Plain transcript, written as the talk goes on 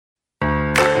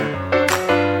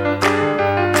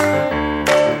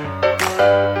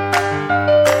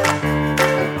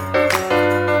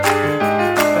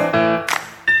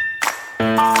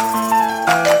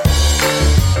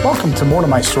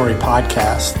My Story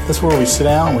podcast. This is where we sit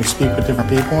down and we speak with different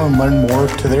people and learn more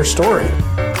to their story.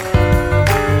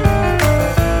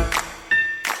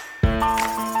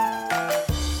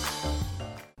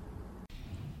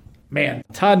 Man,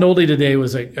 Todd Nolde today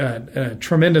was a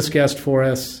tremendous guest for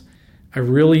us. I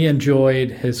really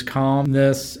enjoyed his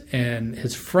calmness and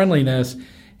his friendliness,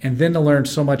 and then to learn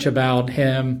so much about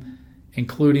him,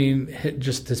 including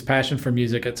just his passion for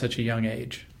music at such a young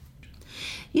age.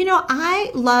 You know,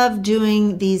 I love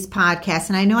doing these podcasts,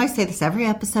 and I know I say this every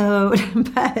episode,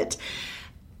 but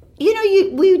you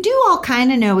know, we do all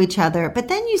kind of know each other, but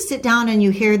then you sit down and you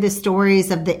hear the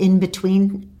stories of the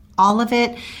in-between all of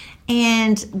it.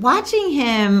 And watching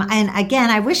him, and again,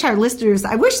 I wish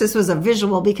this was a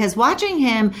visual, because watching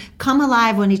him come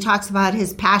alive when he talks about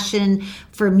his passion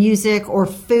for music or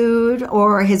food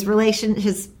or his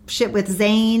relationship with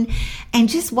Zane, and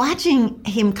just watching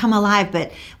him come alive.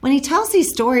 But when he tells these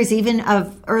stories, even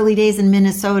of early days in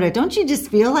Minnesota, don't you just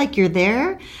feel like you're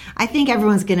there? I think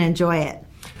everyone's going to enjoy it.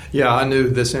 Yeah, I knew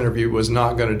this interview was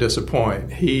not going to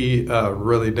disappoint. He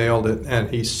really nailed it, and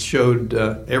he showed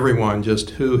everyone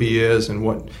just who he is and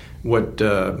what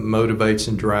motivates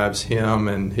and drives him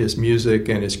and his music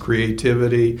and his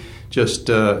creativity. Just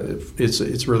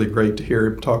it's really great to hear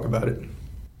him talk about it.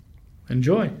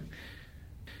 Enjoy.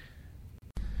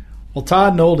 Well,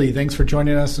 Todd Nolde, thanks for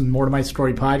joining us in More to My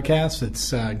Story podcast.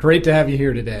 It's great to have you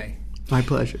here today. My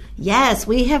pleasure. Yes,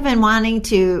 we have been wanting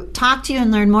to talk to you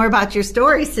and learn more about your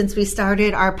story since we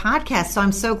started our podcast. So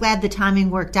I'm so glad the timing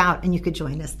worked out and you could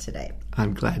join us today.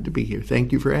 I'm glad to be here.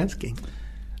 Thank you for asking.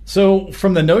 So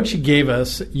from the notes you gave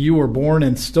us, you were born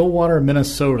in Stillwater,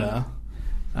 Minnesota,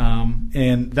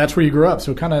 and that's where you grew up.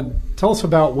 So kind of tell us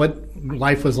about what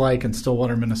life was like in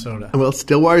Stillwater, Minnesota. Well,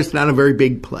 Stillwater is not a very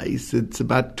big place. It's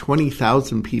about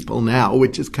 20,000 people now,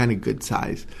 which is kind of good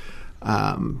size.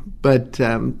 But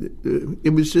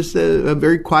it was just a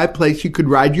very quiet place. You could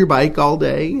ride your bike all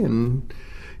day and,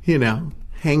 you know,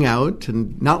 hang out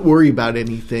and not worry about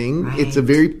anything. Right. It's a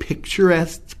very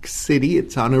picturesque city.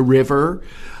 It's on a river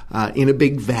in a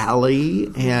big valley,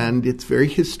 and it's very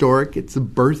historic. It's the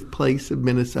birthplace of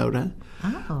Minnesota.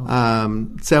 Oh.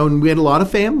 So we had a lot of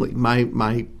family.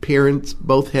 My parents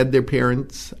both had their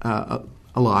parents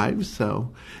alive,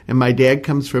 and my dad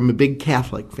comes from a big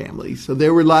Catholic family, so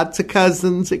there were lots of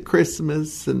cousins at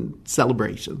Christmas and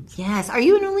celebrations. Yes. Are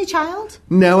you an only child?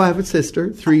 No, I have a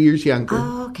sister, 3 years younger.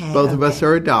 Oh, okay. Both of us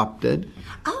are adopted.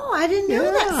 Oh, I didn't know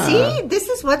that. See, this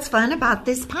is what's fun about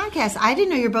this podcast. I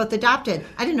didn't know you're both adopted.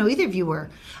 I didn't know either of you were.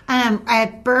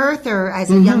 At birth or as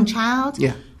a young child?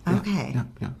 Yeah. Okay.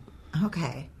 Yeah.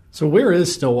 Okay. So where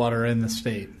is Stillwater in the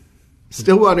state?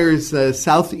 Stillwater is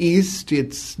southeast.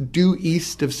 It's due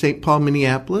east of St. Paul,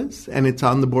 Minneapolis, and it's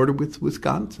on the border with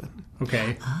Wisconsin.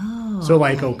 Okay. Oh. So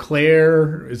like Eau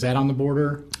Claire, is that on the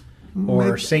border?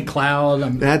 Or St.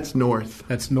 Cloud? That's north.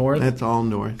 That's north? That's all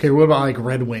north. Okay, what about like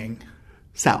Red Wing?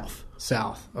 South.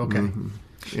 South. Okay. Mm-hmm.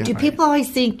 Yeah. Do people always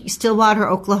think Stillwater,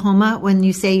 Oklahoma when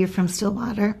you say you're from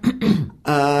Stillwater?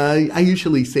 I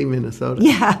usually say Minnesota.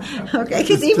 Yeah. Okay.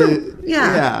 Because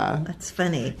yeah. That's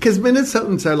funny. Because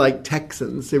Minnesotans are like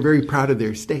Texans. They're very proud of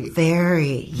their state.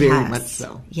 Very Very much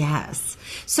so. Yes.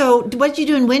 So what do you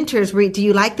do in winters? Do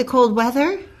you like the cold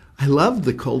weather? I love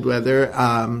the cold weather.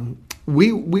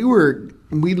 We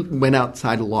went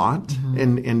outside a lot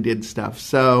and did stuff.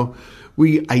 So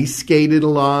we ice skated a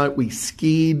lot. We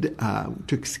skied,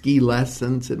 took ski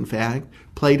lessons, in fact,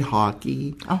 played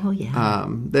hockey. Oh, yeah.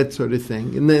 That sort of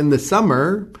thing. And then in the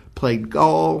summer, played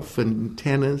golf and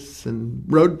tennis and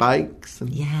rode bikes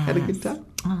and had a good time.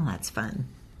 Oh, that's fun.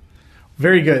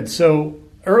 Very good. So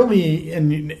early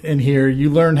in here, you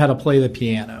learned how to play the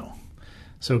piano.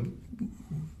 So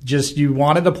just you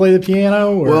wanted to play the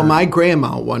piano? Or? Well, my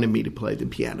grandma wanted me to play the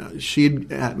piano.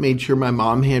 She'd made sure my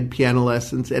mom had piano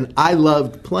lessons, and I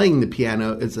loved playing the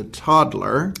piano as a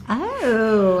toddler.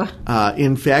 Oh.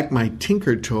 In fact, my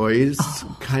Tinker Toys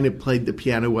kind of played the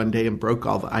piano one day and broke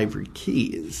all the ivory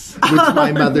keys, which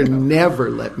my mother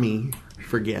never let me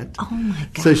forget. Oh, my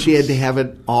gosh. So she had to have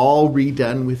it all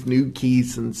redone with new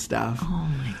keys and stuff. Oh,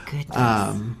 my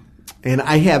goodness. And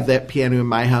I have that piano in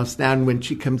my house now, and when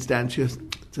she comes down, she goes,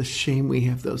 "It's a shame we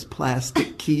have those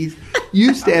plastic keys. You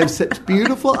used to have such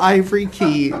beautiful ivory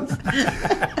keys."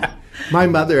 My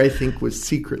mother, I think, was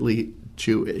secretly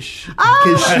Jewish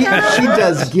because she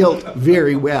does guilt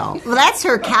very well. Well, that's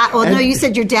her cat. Well, no, you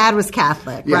said your dad was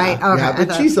Catholic, right? Okay. Yeah,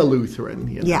 but she's a Lutheran.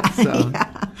 You know, yeah. So. Yeah.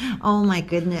 Oh, my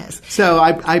goodness. So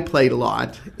I played a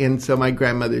lot, and so my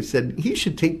grandmother said, he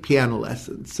should take piano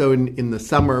lessons. So in the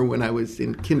summer when I was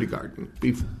in kindergarten,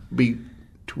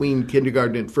 between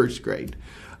kindergarten and first grade,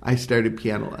 I started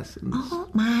piano lessons. Oh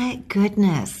my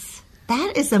goodness.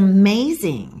 That is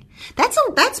amazing.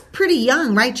 That's pretty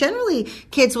young, right? Generally,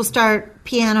 kids will start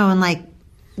piano in like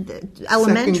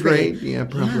elementary. Second grade, yeah,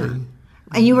 probably. Yeah.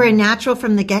 And you were a natural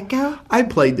from the get-go? I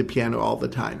played the piano all the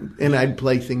time, and I'd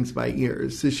play things by ear.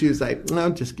 So she was like, no,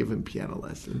 just give him piano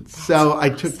lessons. So I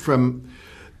took from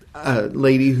a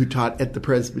lady who taught at the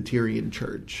Presbyterian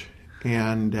Church,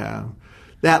 and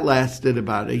that lasted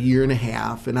about a year and a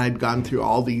half, and I'd gone through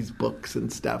all these books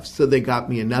and stuff. So they got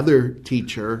me another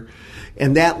teacher,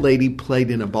 and that lady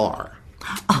played in a bar.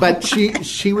 But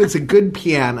she was a good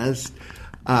pianist.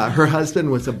 Her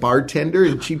husband was a bartender,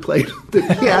 and she played the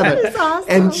piano. That is awesome.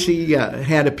 And she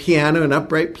had a piano, an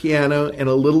upright piano, and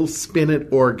a little spinet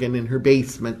organ in her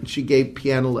basement. And she gave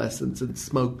piano lessons and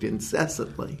smoked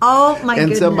incessantly. Oh, my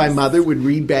goodness. And so my mother would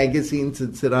read magazines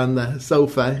and sit on the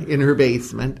sofa in her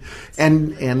basement,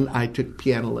 and I took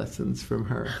piano lessons from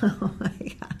her. Oh,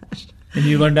 my gosh. And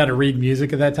you learned how to read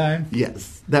music at that time?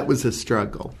 Yes, that was a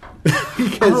struggle.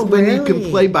 Because when you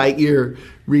can play by ear,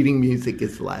 reading music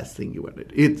is the last thing you want to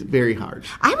do. It's very hard.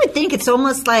 I would think it's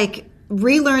almost like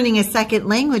relearning a second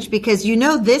language because you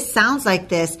know this sounds like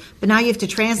this, but now you have to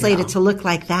translate it to look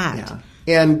like that.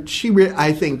 Yeah. And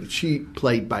I think she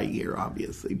played by ear,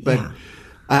 obviously. But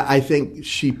I think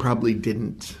she probably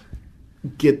didn't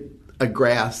get a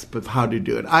grasp of how to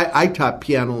do it. I taught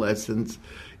piano lessons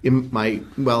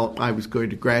I was going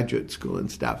to graduate school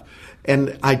and stuff,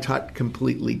 and I taught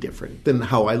completely different than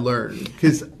how I learned,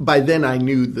 because by then I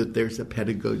knew that there's a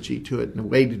pedagogy to it and a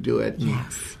way to do it.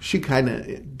 Yes. She kind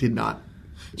of did not,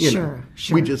 Sure.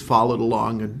 we just followed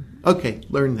along and, okay,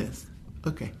 learn this.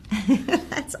 Okay.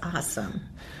 That's awesome.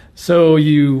 So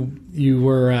you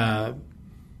were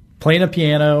playing a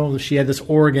piano. She had this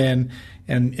organ,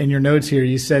 and in your notes here,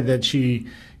 you said that she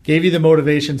gave you the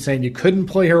motivation saying you couldn't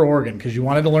play her organ because you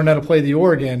wanted to learn how to play the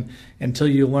organ until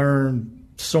you learned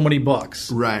so many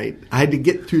books. Right. I had to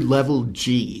get through level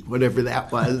G, whatever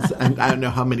that was. And I don't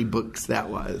know how many books that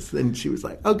was. And she was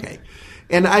like, okay.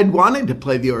 And I'd wanted to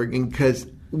play the organ because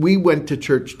we went to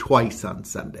church twice on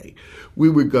Sunday.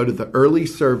 We would go to the early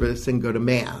service and go to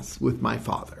Mass with my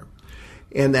father.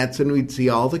 And that's when we'd see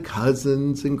all the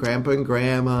cousins and Grandpa and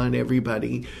Grandma and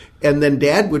everybody. And then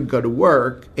Dad would go to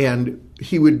work, and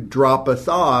he would drop us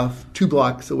off 2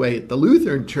 blocks away at the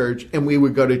Lutheran church, and we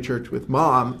would go to church with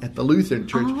Mom at the Lutheran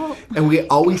church. Oh. And we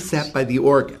always sat by the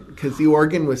organ, because the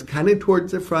organ was kind of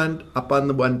towards the front, up on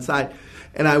the one side.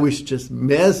 And I was just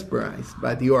mesmerized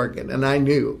by the organ. And I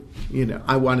knew,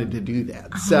 I wanted to do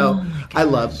that. So I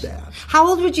loved that. How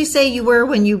old would you say you were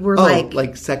when you were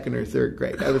like second or third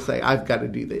grade? I was like, I've got to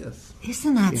do this.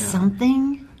 Isn't that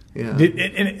something? Yeah.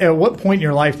 And at what point in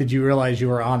your life did you realize you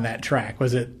were on that track?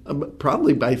 Was it?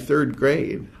 Probably by third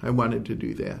grade, I wanted to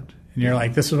do that. And you're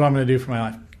like, this is what I'm going to do for my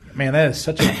life. Man, that is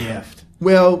such a gift.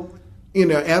 Well,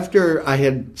 after I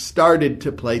had started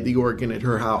to play the organ at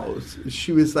her house,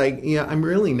 she was like, I'm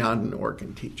really not an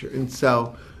organ teacher. And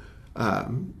so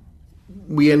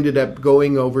we ended up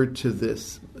going over to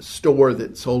this store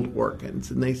that sold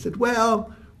organs. And they said,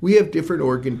 well, we have different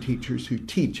organ teachers who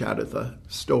teach out of the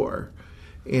store.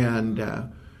 And,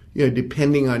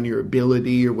 depending on your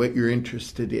ability or what you're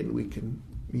interested in, we can,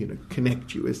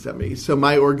 connect you with somebody. So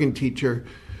my organ teacher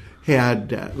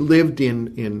had lived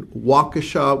in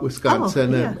Waukesha,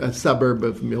 Wisconsin, a suburb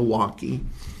of Milwaukee.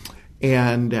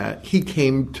 And he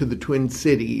came to the Twin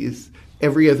Cities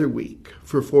every other week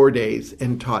for 4 days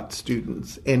and taught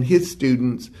students. And his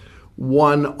students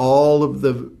won all of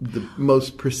the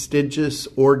most prestigious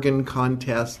organ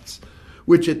contests,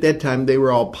 which at that time they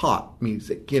were all pop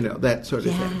music, that sort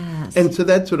of thing. And so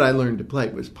that's what I learned to play,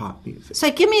 was pop music.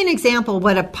 So give me an example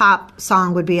what a pop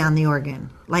song would be on the organ.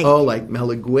 Like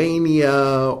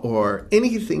Malaguena or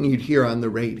anything you'd hear on the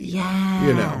radio.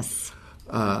 Yes.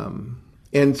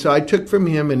 And so I took from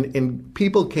him, and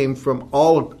people came from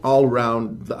all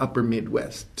around the upper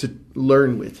Midwest to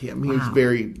learn with him. He was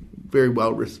very, very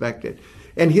well respected.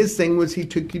 And his thing was he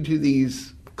took you to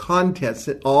these contests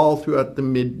all throughout the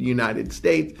mid-United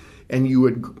States, and you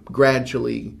would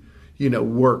gradually,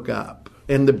 work up.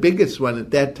 And the biggest one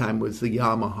at that time was the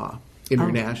Yamaha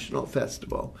International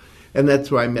Festival. And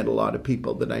that's where I met a lot of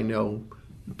people that I know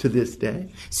to this day.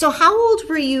 So how old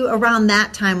were you around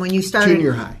that time when you started?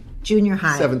 Junior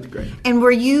high. 7th grade. And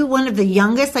were you one of the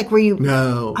youngest? Like, were you?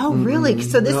 No. Oh, really?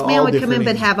 So this man would come in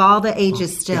but have all the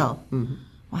ages still. Yeah. Mm-hmm.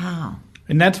 Wow.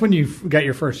 And that's when you got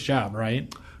your first job,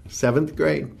 right? 7th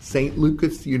grade. St.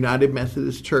 Lucas United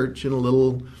Methodist Church in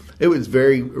it was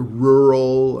very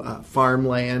rural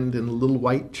farmland in a little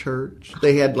white church.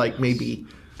 They had maybe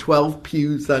 12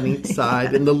 pews on each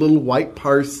side, and the little white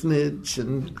parsonage,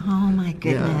 and Oh my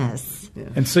goodness.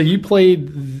 And so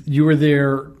you were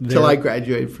there till I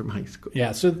graduated from high school.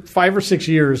 Yeah, so 5 or 6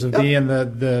 years of being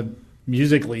the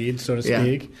music lead, so to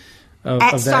speak.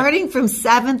 Starting from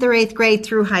 7th or 8th grade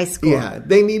through high school. Yeah,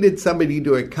 they needed somebody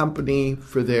to accompany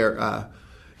for their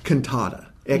cantata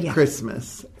at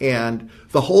Christmas, and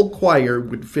the whole choir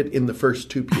would fit in the first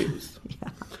 2 pews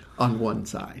on one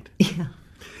side. Yeah.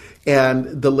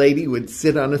 And the lady would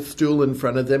sit on a stool in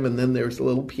front of them, and then there's a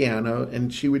little piano,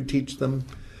 and she would teach them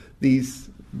these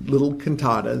little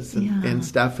cantatas and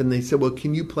stuff. And they said, well,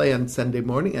 can you play on Sunday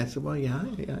morning? I said, well, yeah,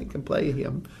 I can play a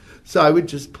hymn. So I would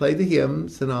just play the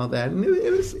hymns and all that. And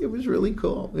it was really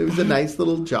cool. It was a nice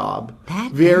little job.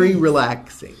 Very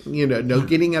relaxing. No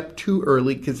getting up too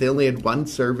early because they only had one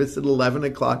service at 11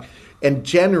 o'clock. And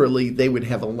generally, they would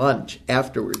have a lunch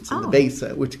afterwards in the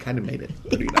Besa, which kind of made it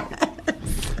pretty nice.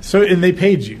 So, and they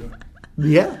paid you?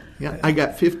 Yeah. I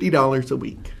got $50 a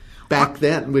week back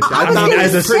then, which I thought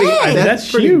that's pretty.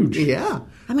 That's huge. Yeah.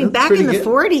 I mean, back in the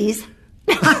 40s.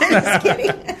 I'm just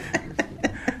kidding.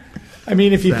 I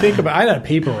mean, if you think about, I had a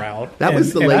paper route. That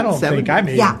was the late I don't 70s. think I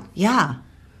made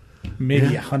maybe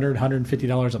 $100,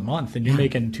 $150 a month, and you're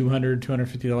making $200,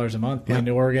 $250 a month playing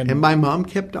to Oregon. And my mom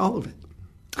kept all of it.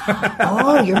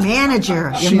 Oh, your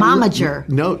manager, your momager.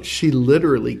 No, she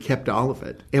literally kept all of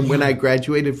it. And when I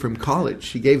graduated from college,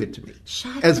 she gave it to me.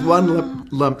 As one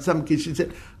lump sum, because she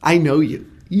said, I know you.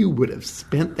 You would have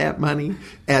spent that money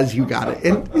as you got it.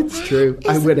 And it's true.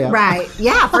 I would have. Right.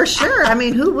 Yeah, for sure. I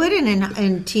mean, who wouldn't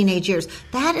in teenage years?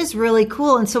 That is really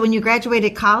cool. And so when you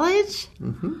graduated college?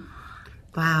 Mm-hmm.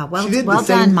 Wow. Well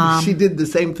done, Mom. She did the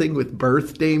same thing with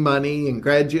birthday money and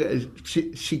graduate.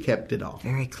 She kept it all.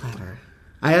 Very clever.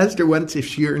 I asked her once if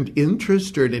she earned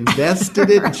interest or had invested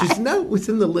it, and she said, no, it was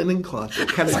in the linen closet,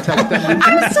 kind of tucked under.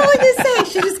 I was so going to say,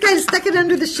 she just kind of stuck it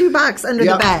under the shoebox under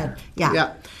the bed.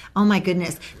 Yeah. Oh, my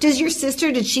goodness.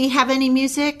 Did she have any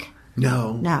music?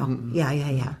 No. Mm-mm.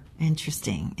 Yeah.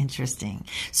 Interesting.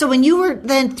 So when you were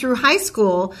then through high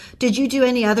school, did you do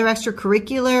any other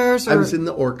extracurriculars? I was in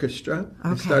the orchestra. Okay.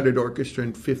 I started orchestra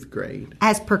in 5th grade.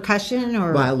 As percussion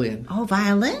or? Violin. Oh,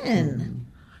 violin. Mm-hmm.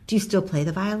 Do you still play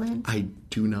the violin? I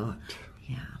do not.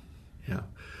 Yeah.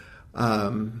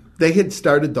 They had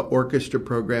started the orchestra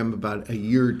program about a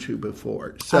year or two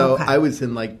before. So I was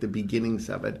in like the beginnings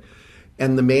of it.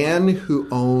 And the man who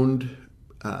owned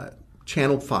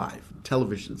Channel 5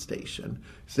 television station,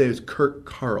 his name is Kirk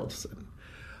Carlson.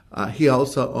 He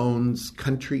also owns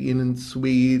Country Inn and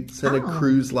Suites and a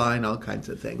cruise line, all kinds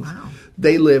of things. Wow.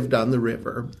 They lived on the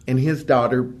river, and his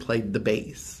daughter played the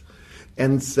bass.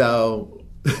 And so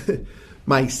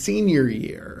my senior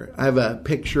year, I have a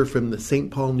picture from the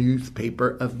St. Paul newspaper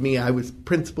of me. I was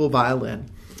principal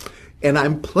violin. And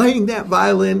I'm playing that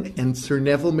violin, and Sir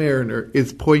Neville Mariner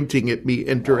is pointing at me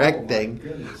and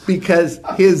directing because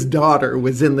his daughter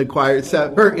was in the choir,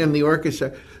 or in the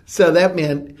orchestra. So that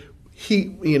meant he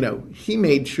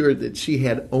made sure that she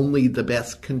had only the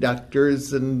best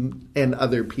conductors and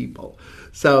other people.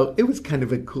 So it was kind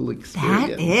of a cool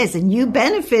experience. That is, and you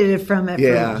benefited from it.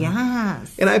 Yeah.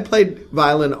 Yes. And I played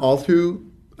violin all through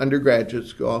undergraduate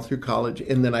school, all through college,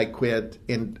 and then I quit,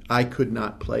 and I could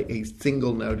not play a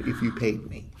single note if you paid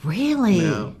me. Really?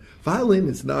 No. Violin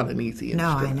is not an easy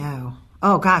instrument. No, I know.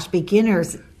 Oh, gosh,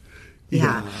 beginners.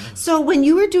 Yeah. So when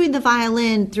you were doing the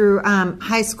violin through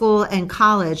high school and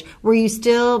college, were you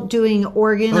still doing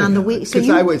organ on the week? Because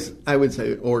I was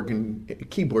an organ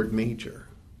keyboard major.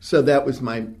 So that was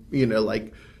my,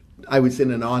 I was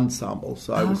in an ensemble,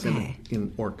 so I was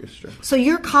in orchestra. So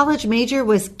your college major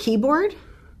was keyboard?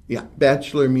 Yeah,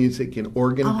 Bachelor of Music in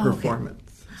Organ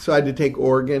Performance. Okay. So I had to take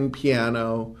organ,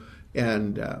 piano,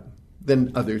 and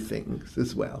then other things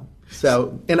as well.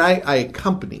 So, and I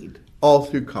accompanied all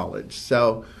through college.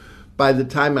 So by the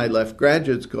time I left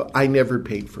graduate school, I never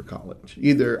paid for college,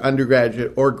 either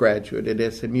undergraduate or graduate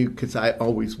at SMU, because I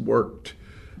always worked,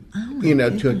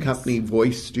 to accompany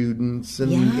voice students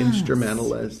and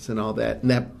instrumentalists and all that.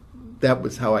 And that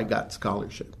was how I got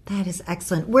scholarship. That is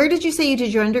excellent. Where did you say you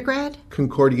did your undergrad?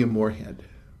 Concordia Moorhead.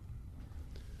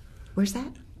 Where's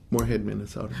that? Moorhead,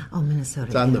 Minnesota. Oh, Minnesota.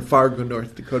 It's on the Fargo,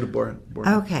 North Dakota border.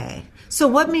 Okay. So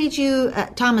what made you,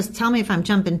 Thomas, tell me if I'm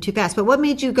jumping too fast, but what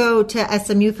made you go to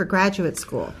SMU for graduate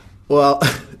school? Well,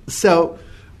 so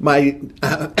my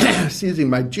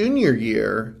junior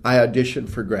year, I auditioned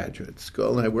for graduate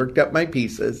school, and I worked up my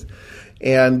pieces,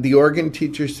 and the organ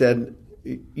teacher said,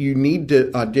 you need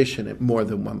to audition at more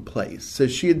than one place. So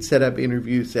she had set up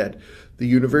interviews at the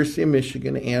University of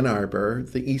Michigan, Ann Arbor,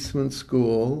 the Eastman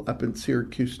School up in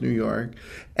Syracuse, New York,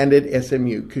 and at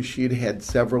SMU, because she had had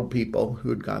several people who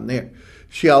had gone there.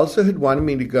 She also had wanted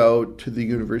me to go to the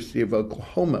University of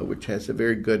Oklahoma, which has a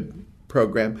very good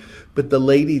program, but the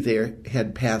lady there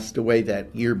had passed away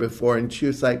that year before, and she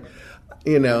was like,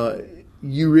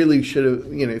 you really should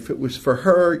have, if it was for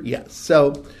her, yes.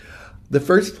 So the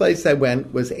first place I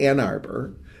went was Ann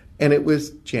Arbor, and it was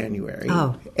January.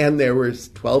 Oh. And there was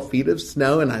 12 feet of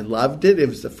snow, and I loved it. It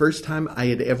was the first time I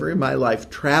had ever in my life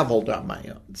traveled on my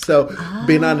own. So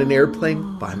been on an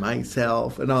airplane by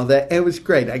myself and all that. It was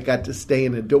great. I got to stay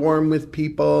in a dorm with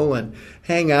people and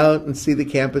hang out and see the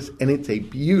campus, and it's a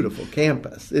beautiful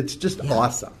campus. It's just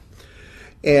awesome.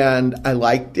 And I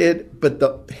liked it, but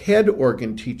the head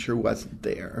organ teacher wasn't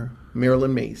there,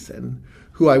 Marilyn Mason,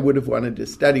 who I would have wanted to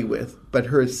study with, but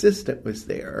her assistant was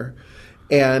there.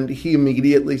 And he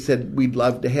immediately said, we'd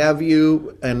love to have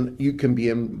you, and you can be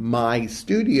in my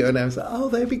studio. And I was like, oh,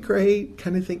 that'd be great,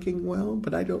 kind of thinking, well,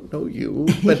 but I don't know you.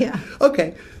 But yeah.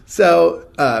 Okay. So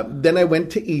then I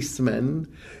went to Eastman,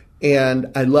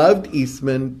 and I loved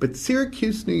Eastman, but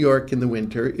Syracuse, New York in the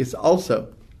winter is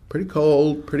also pretty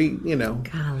cold, pretty.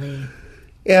 Golly.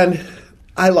 And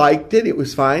I liked it. It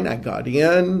was fine. I got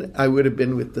in. I would have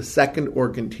been with the second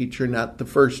organ teacher, not the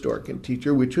first organ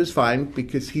teacher, which was fine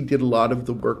because he did a lot of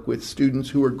the work with students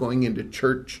who were going into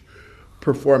church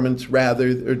performance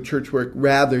church work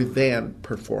rather than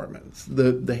performance.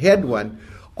 The head one,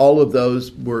 all of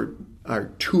those are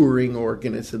touring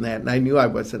organists and that, and I knew I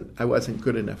wasn't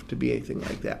good enough to be anything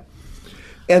like that.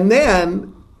 And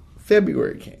then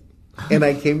February came, and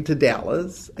I came to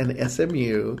Dallas and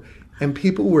SMU. And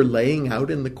people were laying out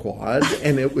in the quad,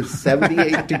 and it was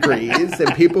 78 degrees,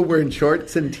 and people were in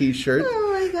shorts and T-shirts.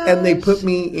 Oh, my gosh. And they put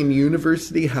me in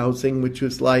university housing, which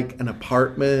was like an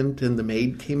apartment, and the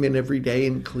maid came in every day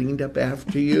and cleaned up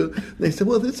after you. And they said,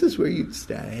 well, this is where you'd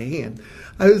stay. And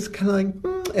I was kind of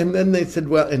like, And then they said,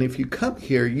 well, and if you come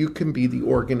here, you can be the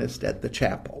organist at the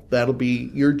chapel. That'll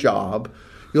be your job.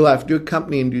 You'll have to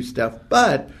accompany and do stuff.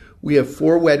 But we have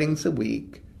 4 weddings a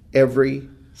week every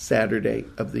Saturday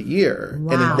of the year.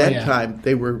 Wow. And at that time,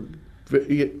 they were,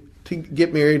 to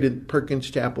get married at Perkins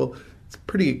Chapel, it's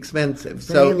pretty expensive.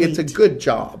 So Very it's a elite. good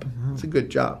job. It's a good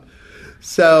job.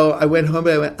 So I went home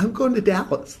and I went, I'm going to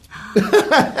Dallas.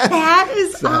 That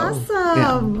is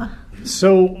awesome. Yeah.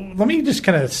 So let me just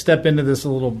kind of step into this a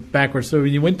little backwards. So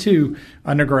when you went to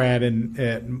undergrad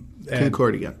at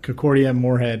Concordia and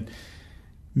Moorhead,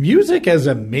 music as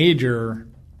a major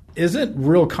isn't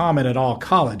real common at all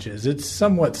colleges. It's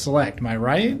somewhat select. Am I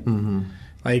right? Mm-hmm.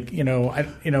 Like,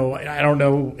 I don't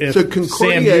know if So Sam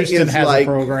Concordia Houston is has like, a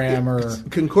program or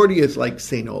Concordia is like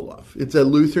St. Olaf. It's a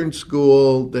Lutheran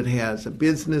school that has a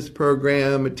business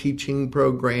program, a teaching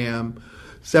program,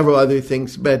 several other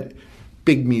things, but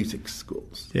big music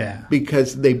schools. Yeah.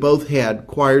 Because they both had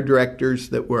choir directors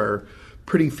that were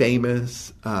pretty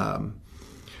famous.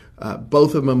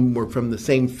 Both of them were from the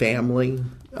same family.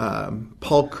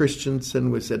 Paul Christensen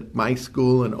was at my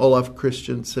school, and Olaf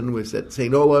Christensen was at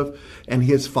St. Olaf, and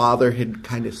his father had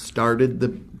kind of started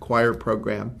the choir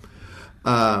program.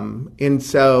 And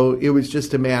so it was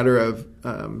just a matter of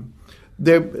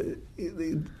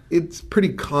it's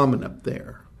pretty common up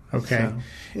there. Okay. So,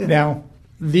 yeah. Now,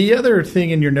 the other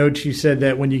thing in your notes, you said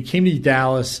that when you came to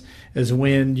Dallas is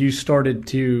when you started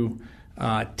to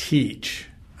teach.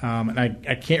 And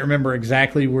I can't remember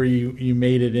exactly where you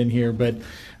made it in here, but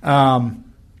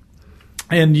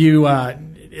and you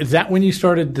is that when you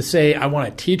started to say I want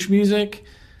to teach music,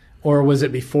 or was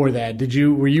it before that?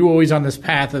 Were you always on this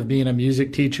path of being a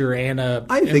music teacher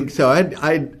I think so.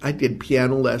 I did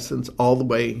piano lessons all the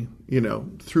way,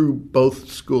 through both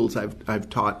schools I've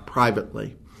taught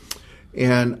privately,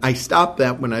 and I stopped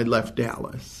that when I left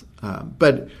Dallas.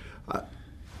 But I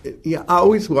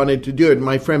always wanted to do it.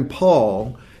 My friend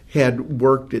Paul had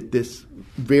worked at this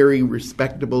very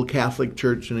respectable Catholic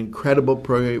church, an incredible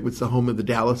program. It was the home of the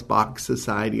Dallas Bach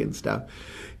Society and stuff.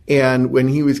 And when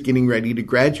he was getting ready to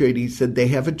graduate, he said, they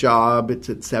have a job. It's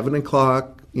at 7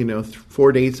 o'clock,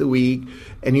 4 days a week,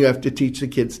 and you have to teach the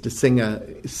kids to sing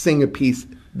a piece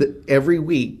every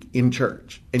week in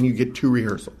church, and you get 2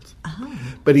 rehearsals. Oh.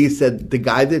 But he said, the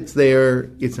guy that's there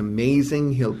is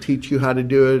amazing. He'll teach you how to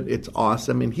do it. It's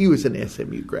awesome. And he was an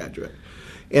SMU graduate.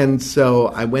 And so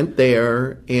I went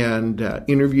there and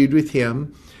interviewed with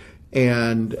him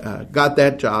and got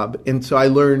that job. And so I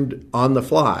learned on the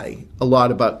fly a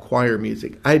lot about choir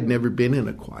music. I had never been in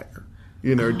a choir,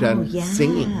 or done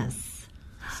singing.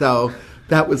 So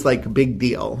that was like a big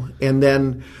deal. And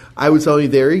then I was only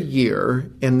there a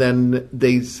year, and then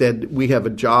they said, we have a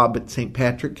job at St.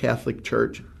 Patrick Catholic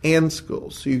Church and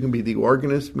schools. So you can be the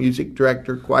organist, music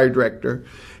director, choir director,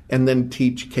 and then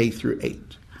teach K through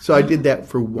 8. So I did that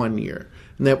for 1 year,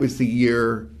 and that was the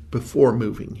year before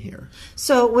moving here.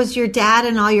 So was your dad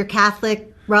and all your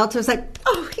Catholic relatives like,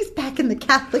 oh, he's back in the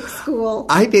Catholic school?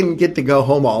 I didn't get to go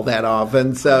home all that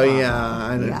often, so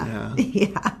I don't know.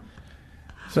 Yeah.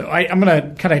 So I'm going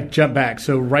to kind of jump back.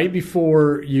 So right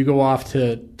before you go off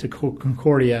to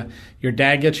Concordia, your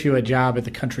dad gets you a job at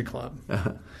the country club.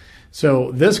 Uh-huh.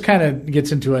 So this kind of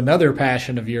gets into another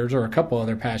passion of yours, or a couple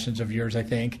other passions of yours, I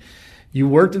think. You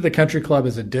worked at the country club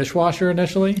as a dishwasher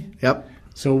initially. Yep.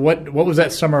 So what was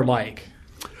that summer like?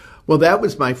 Well, that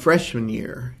was my freshman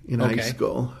year in high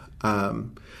school.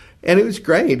 And it was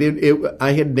great.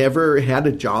 I had never had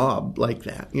a job like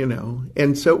that,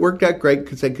 And so it worked out great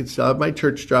because I could still have my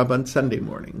church job on Sunday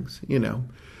mornings, And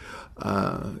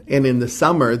in the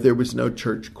summer, there was no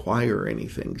church choir or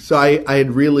anything. So I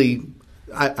had really,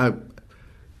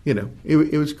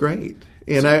 it was great.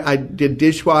 And I did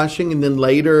dishwashing, and then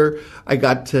later I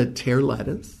got to tear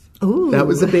lettuce. Ooh. That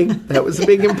was a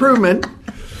big improvement.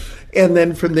 And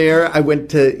then from there, I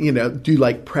went to, do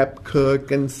like prep cook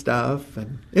and stuff.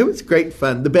 And it was great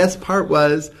fun. The best part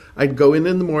was I'd go in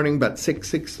the morning about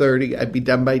 6:30. I'd be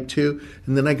done by 2.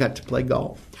 And then I got to play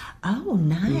golf. Oh,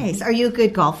 nice. Are you a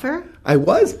good golfer? I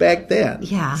was back then.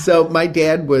 Yeah. So my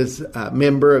dad was a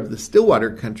member of the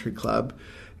Stillwater Country Club.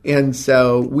 And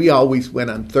so we always went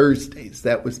on Thursdays.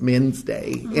 That was men's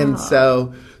day. Oh. And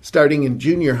so starting in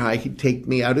junior high, he'd take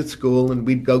me out of school and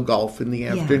we'd go golf in the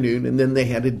afternoon. And then they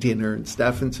had a dinner and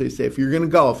stuff. And so he said, if you're going to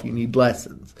golf, you need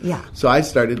lessons. Yeah. So I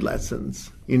started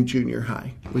lessons in junior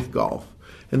high with golf.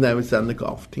 And I was on the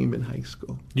golf team in high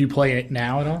school. Do you play it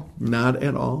now at all? Not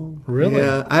at all. Really?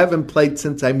 Yeah. I haven't played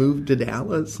since I moved to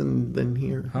Dallas and then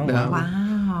here. Oh, no.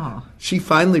 Wow. She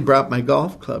finally brought my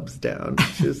golf clubs down.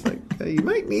 She was like, you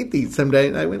might need these someday.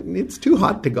 And I went, it's too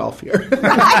hot to golf here.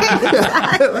 Right,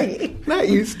 exactly. Not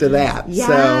used to that.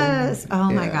 Yes. So,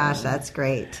 my gosh, that's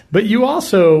great. But you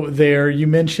also you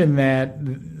mentioned that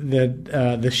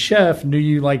the chef knew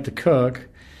you liked to cook.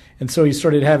 And so he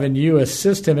started having you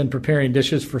assist him in preparing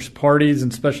dishes for parties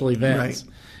and special events.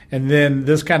 Right. And then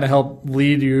this kind of helped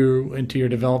lead you into your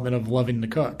development of loving to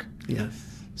cook. Yes.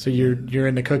 So you're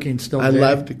into cooking still I today?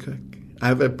 love to cook. I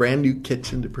have a brand new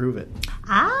kitchen to prove it.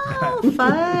 Oh,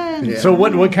 fun. Yeah. So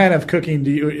what kind of cooking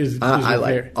do you is I your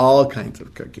like favorite? all kinds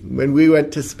of cooking. When we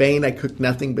went to Spain, I cooked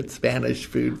nothing but Spanish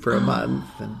food for a month.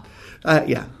 And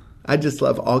I just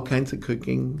love all kinds of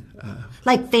cooking.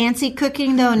 Like fancy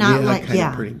cooking, though, not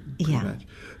pretty much.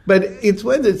 But it's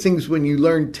one of those things when you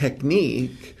learn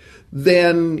technique,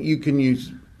 then you can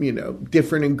use,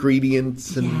 different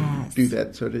ingredients and do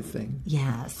that sort of thing.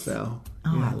 Yes. So,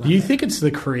 I love Do you it. think it's the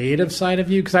creative side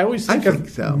of you? Because I always think of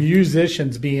so.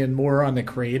 musicians being more on the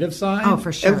creative side. Oh,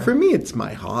 for sure. And for me, it's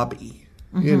my hobby.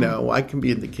 I can be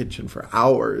in the kitchen for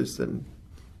hours and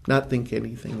not think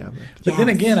anything of it. But then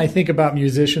again, I think about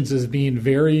musicians as being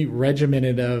very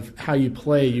regimented of how you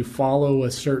play. You follow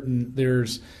a certain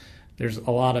there's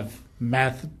a lot of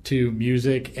math to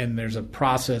music, and there's a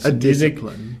process, a music,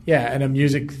 discipline. Yeah, and a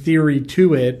music theory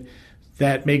to it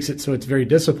that makes it so it's very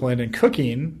disciplined. And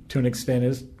cooking, to an extent,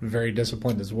 is very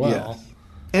disciplined as well. Yes.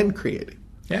 And creative.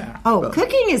 Yeah. Oh,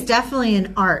 cooking is definitely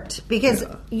an art because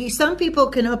some people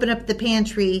can open up the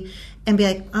pantry and be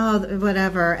like, oh,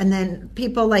 whatever. And then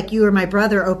people like you or my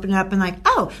brother open up and like,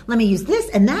 oh, let me use this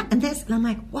and that and this. And I'm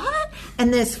like, what?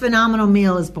 And this phenomenal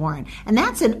meal is born. And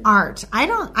that's an art.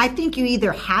 I think you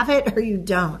either have it or you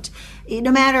don't.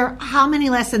 No matter how many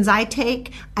lessons I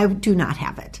take, I do not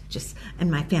have it. And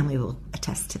my family will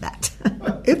attest to that.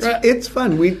 It's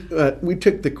fun. We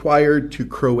took the choir to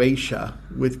Croatia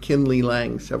with Kinley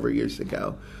Lang several years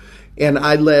ago. And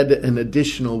I led an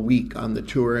additional week on the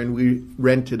tour, and we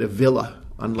rented a villa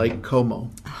on Lake Como.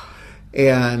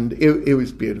 And it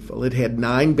was beautiful. It had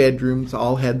 9 bedrooms,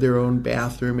 all had their own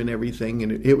bathroom and everything.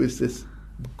 And it was this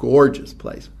gorgeous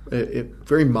place,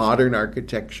 very modern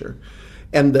architecture.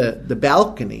 And the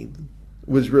balcony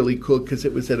was really cool because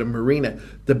it was at a marina.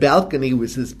 The balcony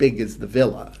was as big as the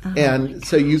villa. And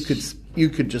so you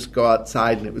could just go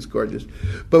outside and it was gorgeous.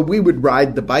 But we would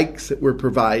ride the bikes that were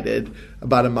provided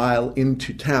about a mile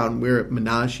into town. We're at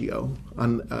Menagio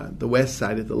on the west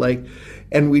side of the lake.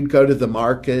 And we'd go to the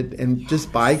market and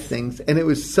just buy things. And it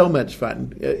was so much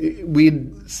fun.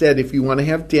 We'd said, if you want to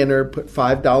have dinner, put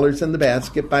 $5 in the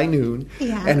basket by noon.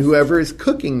 Yes. And whoever is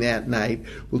cooking that night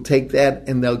will take that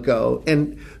and they'll go.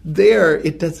 And there,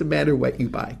 it doesn't matter what you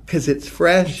buy because it's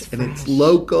fresh and it's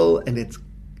local and it's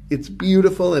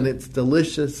beautiful and it's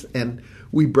delicious. And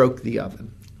We broke the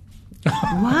oven.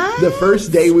 What? The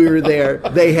first day we were there,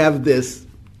 they have this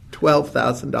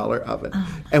 $12,000 oven,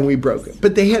 and we broke it.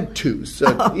 But they had two, so,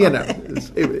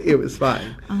 it was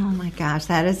fine. Oh, my gosh.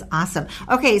 That is awesome.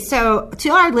 Okay, so to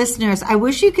our listeners, I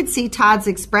wish you could see Todd's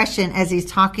expression as he's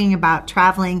talking about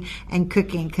traveling and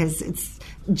cooking, because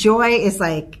joy is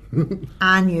like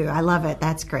on you. I love it.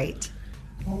 That's great.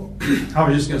 I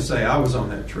was just going to say, I was on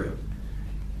that trip,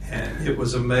 and it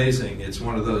was amazing. It's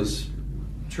one of those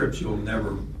trips you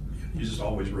just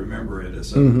always remember it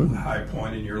as a high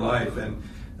point in your life. And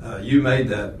you made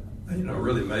that,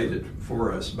 really made it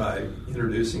for us by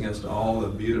introducing us to all the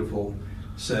beautiful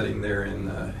setting there in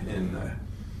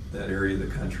that area of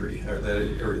the country, or that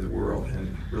area of the world,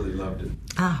 and really loved it.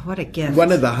 Ah, what a gift.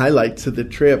 One of the highlights of the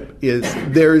trip is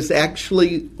there's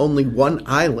actually only one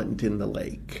island in the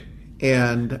lake,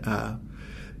 and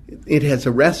it has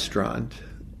a restaurant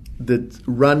that's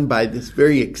run by this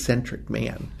very eccentric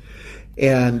man.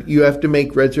 And you have to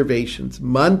make reservations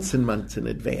months and months in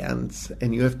advance,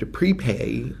 and you have to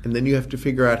prepay, and then you have to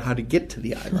figure out how to get to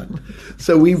the island.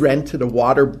 So we rented a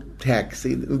water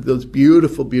taxi, those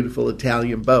beautiful, beautiful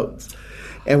Italian boats.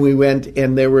 And we went,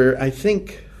 and there were, I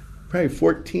think, probably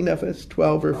 14 of us,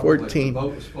 12 or 14. The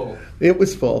boat was full. It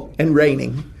was full and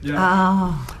raining. Yeah.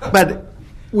 Oh. But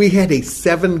we had a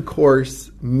 7-course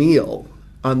meal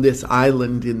on this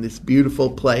island in this beautiful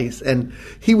place, and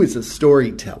he was a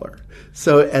storyteller.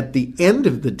 So at the end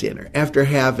of the dinner, after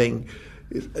having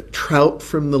trout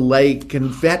from the lake and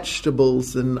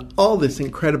vegetables and all this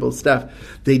incredible stuff,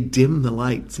 they dim the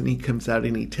lights, and he comes out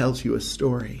and he tells you a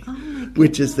story,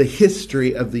 which is the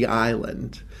history of the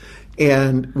island.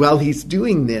 And while he's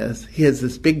doing this, he has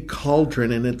this big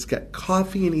cauldron, and it's got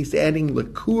coffee, and he's adding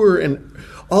liqueur and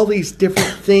all these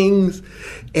different things,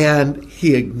 and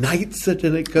he ignites it,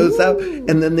 and it goes out,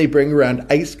 and then they bring around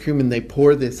ice cream, and they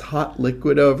pour this hot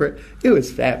liquid over it. It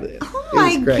was fabulous. Oh,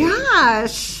 my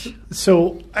gosh.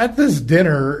 So at this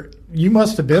dinner, you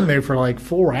must have been there for like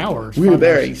 4 hours. We were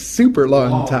there a super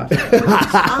long time.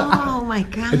 Oh, my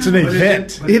gosh. It's an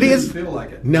event. It is. Didn't feel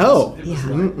like it. No. It was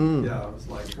like, it was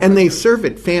like. And they serve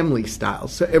it family style,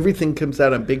 so everything comes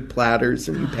out on big platters,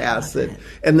 and you pass it,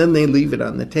 and then they leave it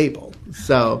on the table.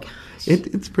 So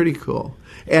it's pretty cool.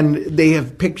 And they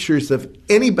have pictures of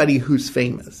anybody who's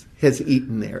famous has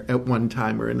eaten there at one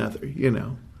time or another,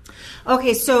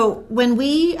 Okay, so when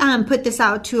we put this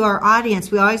out to our audience,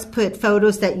 we always put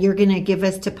photos that you're going to give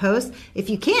us to post. If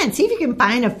you can, see if you can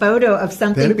find a photo of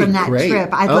something That'd be from that great. trip.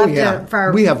 I'd love to. For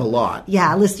our, we have a lot.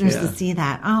 Yeah, listeners Yeah. to see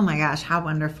that. Oh my gosh, how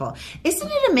wonderful!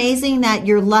 Isn't it amazing that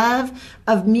your love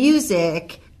of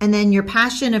music and then your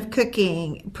passion of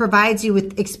cooking provides you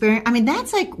with experience? I mean,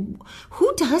 that's like,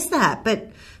 who does that?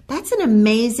 But that's an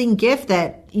amazing gift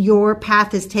that your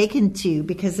path has taken to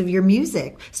because of your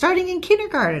music. Starting in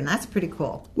kindergarten, that's pretty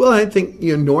cool. Well, I think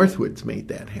Northwoods made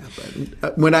that happen.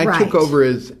 When I took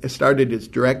over started as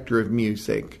director of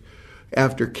music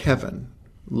after Kevin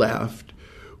left,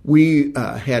 we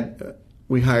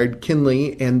hired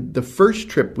Kinley, and the first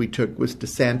trip we took was to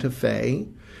Santa Fe,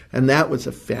 and that was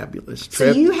a fabulous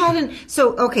trip. So you hadn't.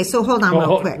 So hold on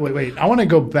real quick. Wait. I want to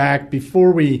go back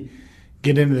before we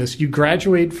get into this. You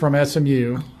graduate from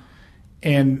SMU,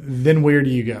 and then where do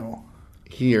you go?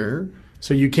 Here.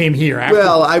 So you came here after.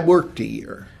 Well, I worked a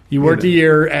year. You worked a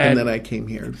year and then I came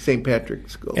here, St.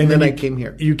 Patrick's School. And then I came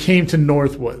here. You came to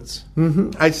Northwoods.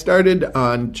 Mm-hmm. I started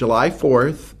on July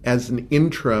 4th as an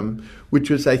interim, which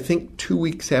was, I think, 2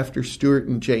 weeks after Stuart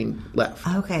and Jane left.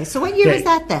 Okay, so what year was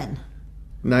that then?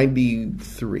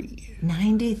 93.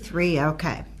 93,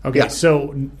 okay. Okay, Yeah.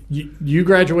 so you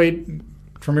graduate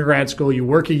from your grad school, you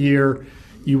work a year,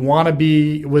 you want to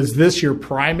be, was this your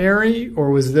primary, or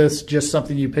was this just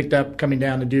something you picked up coming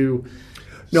down to do?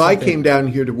 No, I came down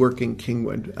here to work in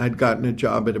Kingwood. I'd gotten a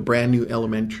job at a brand new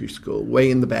elementary school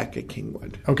way in the back of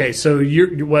Kingwood. Okay, so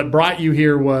what brought you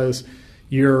here was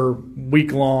your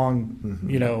week-long,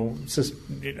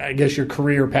 I guess your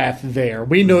career path there.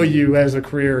 We know you as a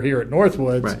career here at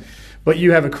Northwoods, Right. but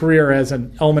you have a career as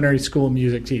an elementary school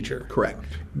music teacher. Correct.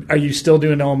 Are you still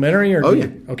doing elementary? Or yeah.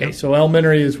 Okay, so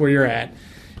elementary is where you're at.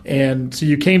 And so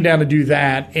you came down to do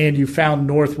that, and you found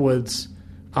Northwoods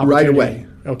opportunity. Right away.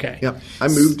 Okay. Yep. I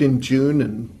moved in June,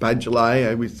 and by July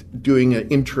I was doing an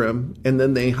interim, and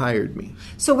then they hired me.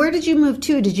 So where did you move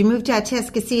to? Did you move to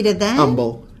Atascocita then?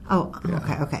 Humble. Oh,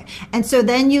 okay. And so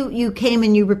then you came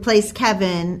and you replaced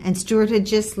Kevin, and Stuart had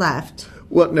just left.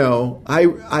 Well, no,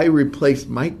 I replaced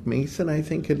Mike Mason, I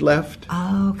think, had left.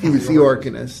 Oh, okay. He was the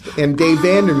organist, and Dave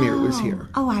Vandermeer was here.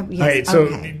 Oh, yes. All right, so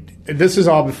okay. this is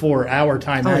all before our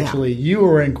time, Oh, yeah. actually. You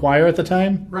were in choir at the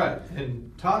time? Right,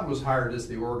 and Todd was hired as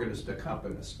the organist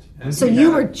accompanist. And So we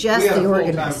you had were a- just we had the a full-time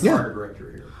organist. choir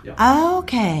director here. Yeah.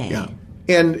 Okay. Yeah.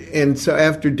 And so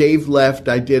after Dave left,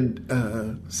 I did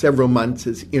several months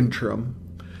as interim.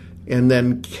 And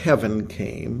then Kevin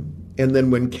came. And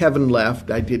then when Kevin left,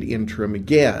 I did interim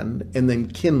again. And then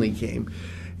Kinley came.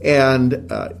 And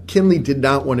Kinley did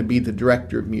not want to be the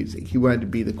director of music. He wanted to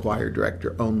be the choir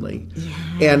director only.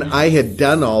 And I had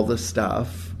done all the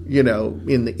stuff, in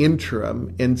the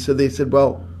interim. And so they said,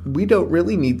 well, we don't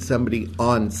really need somebody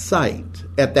on site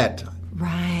at that time.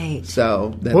 Right.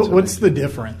 So that's What's the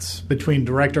difference between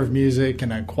director of music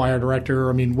and a choir director?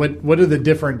 I mean, what are the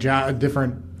different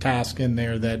tasks in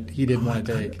there that he didn't want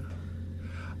to take?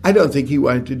 I don't think he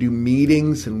wanted to do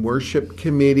meetings and worship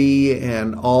committee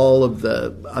and all of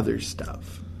the other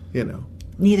stuff,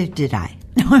 Neither did I.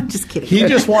 No, I'm just kidding. He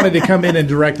just wanted to come in and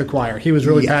direct the choir. He was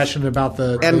really Yes. passionate about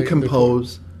And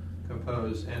compose.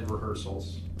 Compose and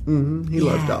rehearsals, He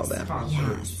loved all Yes. that. concerts,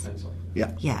 Yes. and so on.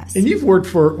 Yeah. Yes. And you've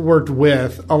worked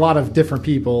with a lot of different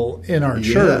people in our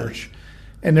Yeah. church,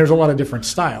 and there's a lot of different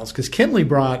styles. Because Kinley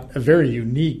brought a very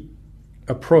unique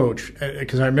approach.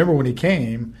 Because I remember when he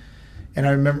came, and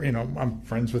I remember, I'm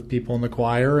friends with people in the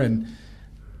choir, and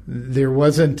there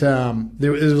wasn't. It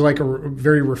was like a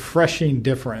very refreshing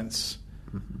difference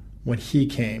when he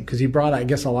came, because he brought, I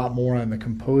guess, a lot more on the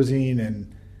composing and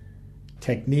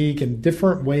technique and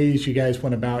different ways you guys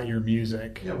went about your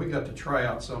music. Yeah, we got to try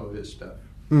out some of his stuff.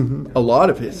 A lot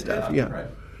of his stuff, yeah. Right.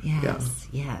 Yes.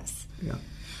 Yes. Yeah.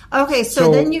 Okay,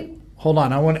 so then you. Hold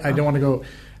on, I don't want to go.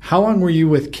 How long were you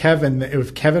with Kevin?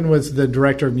 If Kevin was the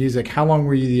director of music, how long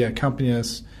were you the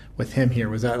accompanist with him here?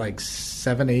 Was that like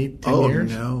 7, 8, 10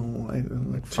 years?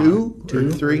 No. Two or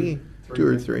three? 2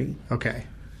 or 3. Okay.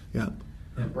 Yeah.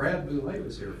 And Brad Boulay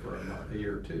was here for a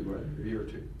year or two, right? A year or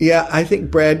two. Yeah, I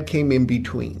think Brad came in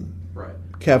between Right.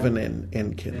 Kevin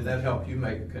and Kinley. And that helped you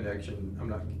make a connection. I don't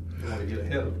want to get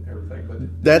ahead of everything,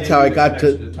 but That's gave how you I the got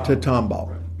connection to Tomball.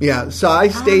 Right. Yeah, so I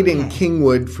stayed in Okay.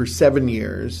 Kingwood for 7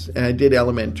 years, and I did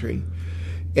elementary.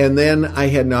 And then I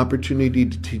had an opportunity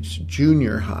to teach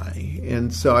junior high.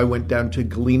 And so I went down to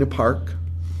Galena Park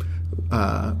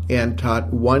and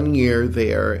taught 1 year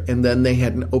there. And then they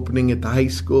had an opening at the high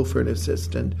school for an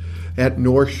assistant at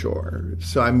North Shore.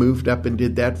 So I moved up and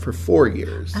did that for 4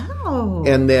 years. Oh.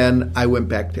 And then I went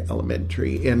back to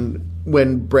elementary. And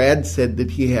when Brad said that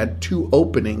he had 2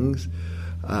 openings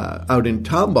out in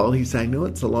Tomball, he said, I know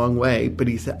it's a long way, but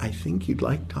he said, I think you'd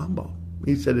like Tomball.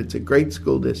 He said, it's a great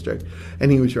school district.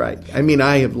 And he was right. I mean,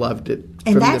 I have loved it.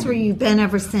 And from that's the- where you've been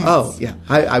ever since. Oh, yeah.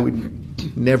 I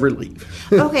would never leave.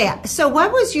 Okay, so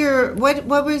what was your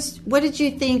what did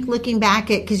you think looking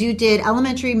back at, because you did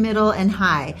elementary, middle, and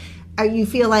high? You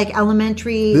feel like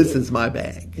elementary? This is my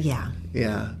bag. Yeah.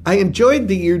 Yeah. I enjoyed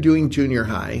the year doing junior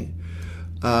high.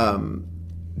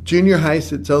 Junior high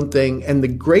is its own thing. And the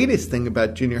greatest thing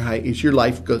about junior high is your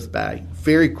life goes by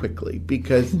very quickly,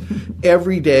 because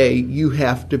every day you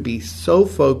have to be so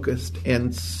focused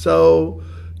and so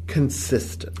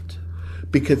consistent,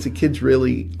 because the kids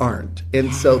really aren't.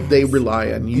 And so they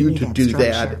rely on you need to that do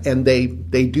structure. that. And they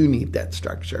do need that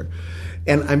structure.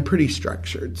 And I'm pretty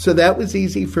structured. So that was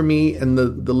easy for me. And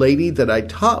the lady that I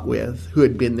taught with, who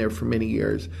had been there for many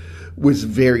years, was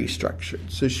very structured.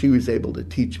 So she was able to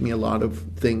teach me a lot of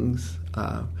things.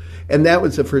 And that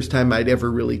was the first time I'd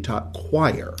ever really taught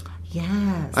choir.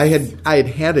 Yes. I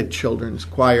had a children's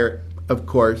choir, of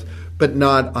course, but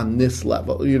not on this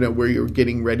level, where you're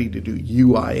getting ready to do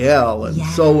UIL and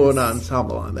Yes. solo and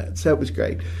ensemble on that. So that was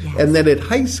great. Yes. And then at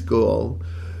high school,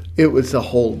 it was a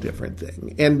whole different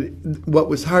thing. And what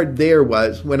was hard there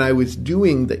was when I was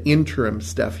doing the interim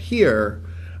stuff here,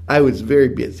 I was very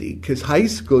busy, because high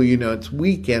school, it's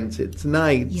weekends, it's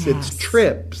nights, Yes. it's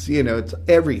trips, it's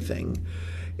everything.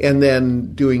 And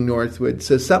then doing Northwood,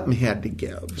 so something had to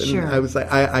give. And Sure. I was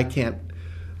like, I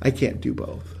can't do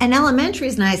both, And elementary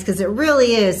is nice because it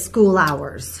really is school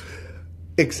hours.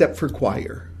 except for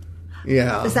choir.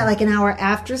 Yeah. Is that like an hour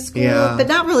after school? Yeah. But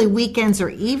not really weekends or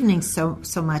evenings so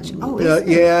much. Oh, is it?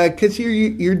 Yeah, because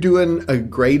you're doing a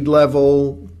grade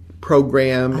level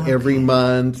program every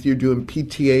month. You're doing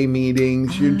PTA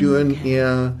meetings. You're doing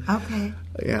Okay.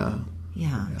 yeah.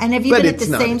 Yeah. And have you But been at it's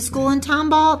the not- same school in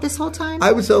Tomball this whole time?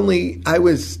 I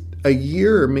was a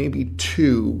year or maybe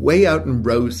 2 way out in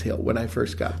Rose Hill when I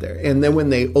first got there. And then when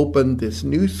they opened this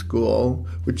new school,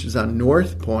 which is on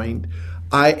North Point,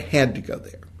 I had to go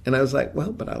there. And I was like,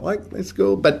 well, but I like my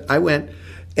school. But I went,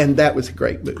 and that was a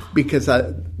great move, because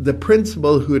the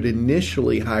principal who had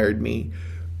initially hired me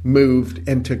moved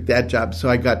and took that job. So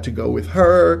I got to go with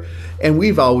her, and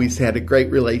we've always had a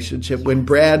great relationship. When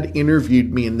Brad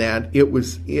interviewed me in that, it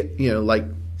was, like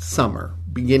summer,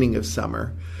 beginning of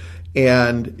summer.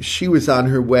 And she was on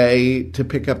her way to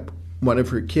pick up one of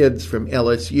her kids from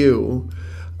LSU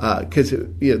because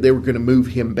they were going to move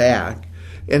him back.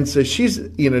 And so she's,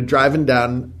 driving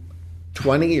down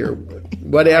 20 or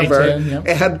whatever, 10, yep.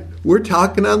 And we're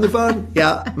talking on the phone.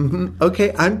 Yeah,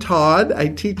 okay, I'm Todd. I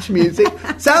teach music.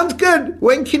 Sounds good.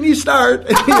 When can you start?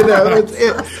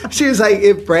 She was like,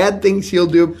 if Brad thinks you'll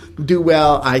do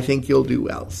well, I think you'll do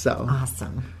well. So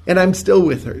awesome. And I'm still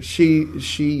with her. She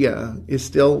is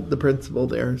still the principal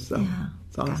there. So yeah.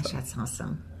 It's awesome. Gosh, that's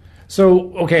awesome.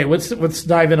 So okay, let's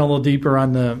dive in a little deeper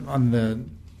on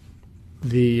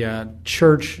the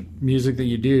church music that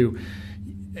you do.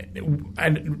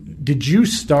 Did you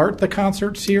start the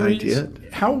concert series? I did.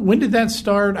 When did that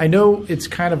start? I know it's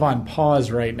kind of on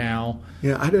pause right now.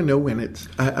 Yeah, I don't know when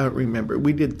I don't remember.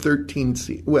 We did 13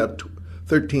 seasons.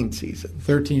 13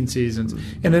 seasons.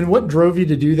 Mm-hmm. And then what drove you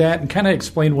to do that? And kind of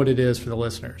explain what it is for the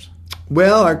listeners.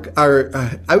 Well,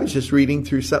 I was just reading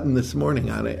through something this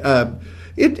morning on it.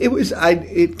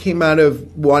 It came out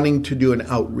of wanting to do an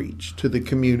outreach to the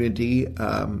community.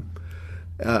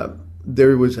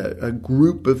 There was a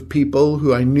group of people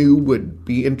who I knew would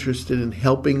be interested in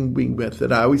helping me with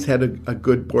it. I always had a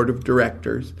good board of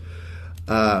directors.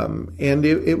 And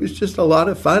it was just a lot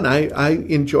of fun. I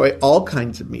enjoy all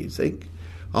kinds of music,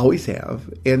 always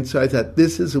have. And so I thought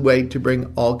this is a way to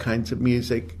bring all kinds of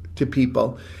music to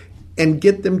people and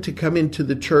get them to come into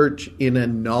the church in a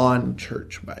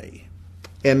non-church way.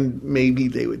 And maybe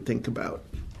they would think about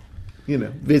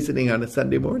visiting on a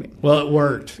Sunday morning. Well, it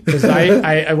worked because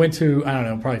I went to, I don't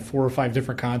know, probably 4 or 5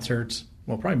 different concerts.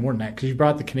 Well, probably more than that because you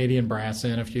brought the Canadian Brass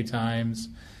in a few times,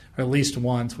 or at least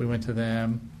once we went to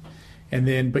them.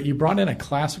 But you brought in a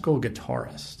classical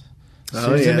guitarist,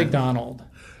 Susan McDonald.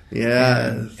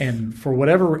 Yeah. And for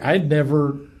whatever, I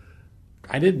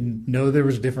didn't know there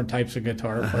was different types of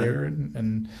guitar player.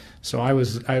 And so I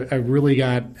really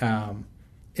got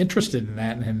interested in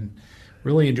that and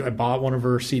really enjoyed. I bought one of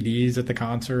her CDs at the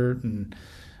concert, and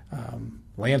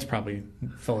Lance probably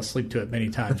fell asleep to it many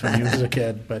times when he was a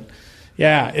kid. But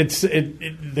yeah,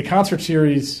 the concert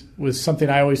series was something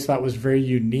I always thought was very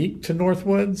unique to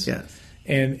Northwoods. Yes,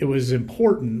 and it was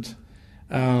important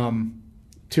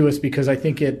to us because I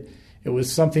think it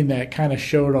was something that kind of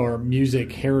showed our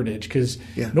music heritage because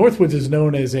Northwoods is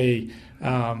known as a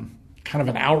kind of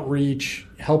an outreach,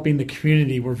 helping the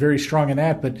community. We're very strong in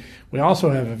that, but we also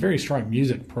have a very strong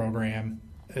music program,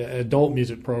 adult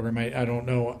music program. I don't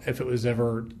know if it was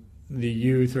ever the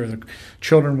youth or the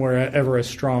children were ever as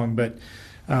strong, but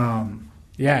I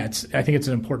think it's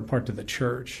an important part to the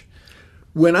church.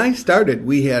 When I started,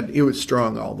 it was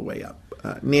strong all the way up.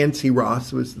 Nancy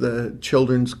Ross was the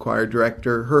children's choir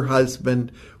director. Her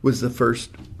husband was the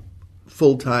first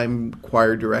full-time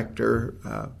choir director,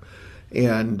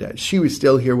 and she was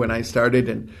still here when I started.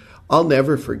 And I'll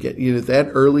never forget, that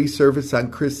early service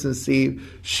on Christmas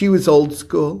Eve. She was old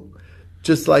school,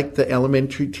 just like the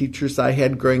elementary teachers I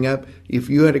had growing up. If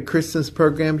you had a Christmas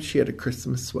program, she had a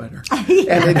Christmas sweater. And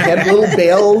it had little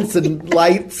bells and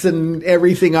lights and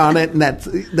everything on it, and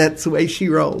that's the way she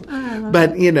rolled.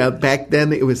 But, back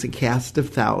then it was a cast of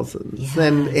thousands. Yes.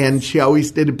 And she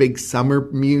always did a big summer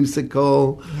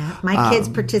musical. Yeah. My kids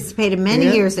participated many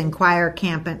years in choir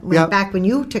camp back when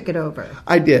you took it over.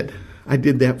 I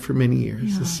did that for many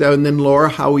years. Yeah. So, and then Laura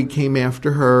Howie came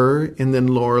after her, and then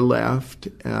Laura left,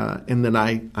 and then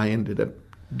I ended up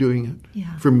doing it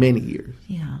for many years.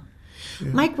 Yeah.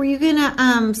 Mike, were you going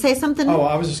to say something? Oh,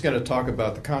 I was just going to talk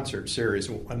about the concert series.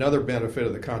 Another benefit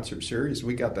of the concert series,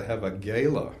 we got to have a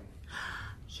gala.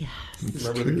 Yes.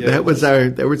 Remember the gala?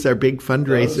 That was our big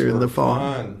fundraiser in the fall.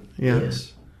 Fun. Yeah.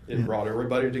 Yes. It brought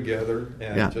everybody together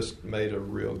and just made a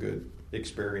real good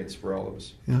experience for all of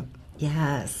us. Yeah.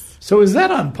 Yes. So is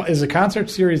the concert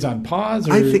series on pause?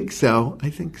 Or I think so.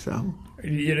 Do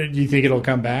you think it'll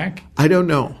come back? I don't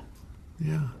know.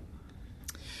 Yeah.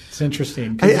 It's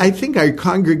interesting. I think our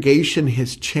congregation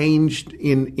has changed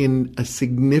in a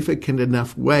significant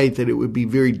enough way that it would be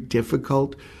very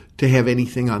difficult to have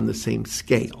anything on the same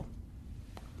scale.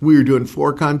 We were doing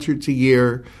 4 concerts a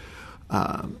year.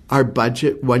 Our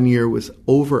budget one year was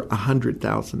over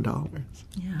 $100,000.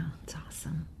 Yeah, it's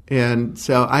awesome. And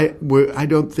so I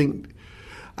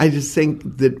just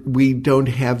think that we don't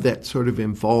have that sort of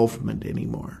involvement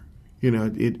anymore.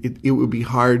 It would be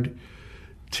hard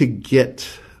to get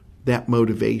that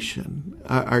motivation.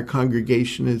 Our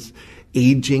congregation is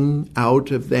aging out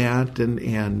of that,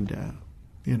 and.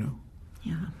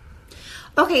 Yeah.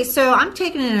 Okay, so I'm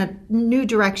taking it in a new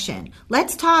direction.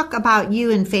 Let's talk about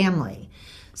you and family.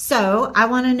 So I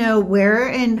want to know where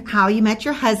and how you met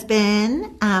your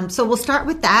husband. So we'll start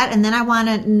with that. And then I want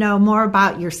to know more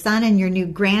about your son and your new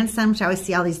grandson, which I always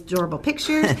see all these adorable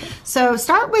pictures. So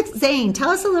start with Zane. Tell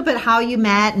us a little bit how you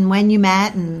met and when you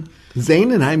met. And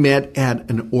Zane and I met at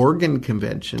an organ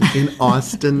convention in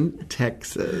Austin,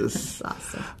 Texas. That's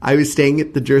awesome. I was staying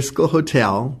at the Driscoll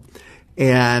Hotel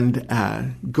and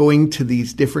going to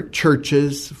these different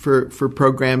churches for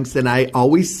programs. And I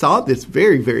always saw this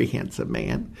very, very handsome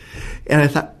man. And I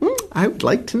thought, I would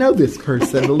like to know this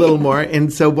person a little more.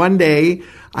 And so one day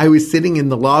I was sitting in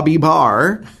the lobby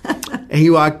bar and he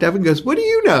walked up and goes, "What do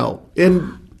you know?"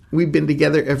 And we've been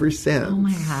together ever since. Oh,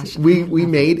 my gosh. We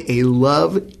made a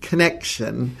love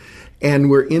connection, and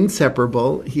we're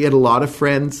inseparable. He had a lot of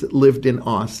friends that lived in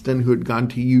Austin who had gone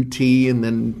to UT and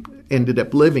then ended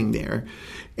up living there.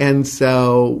 And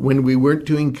so when we weren't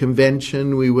doing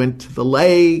convention, we went to the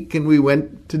lake, and we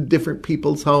went to different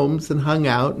people's homes and hung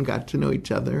out and got to know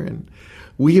each other. And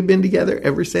we have been together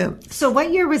ever since. So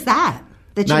what year was that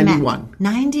you 91. met?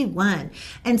 91.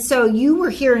 And so you were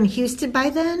here in Houston by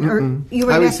then? Or you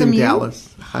were I at was in SMU?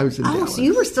 Dallas. I was in Dallas. Oh, so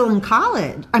you were still in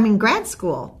college. I mean, grad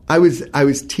school. I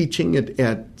was teaching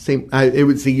at St. It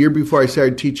was the year before I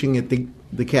started teaching at the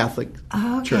Catholic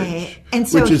Church, and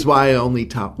so, which is why I only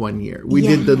taught 1 year. We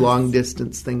did the long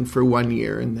distance thing for 1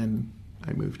 year, and then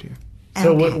I moved here.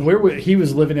 So he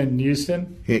was living in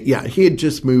Houston? Yeah, he had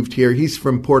just moved here. He's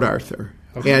from Port Arthur.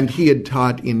 Okay. And he had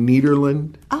taught in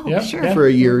Nederland for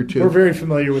a year or two. We're very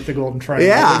familiar with the Golden Triangle.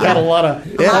 Yeah. We've got a lot of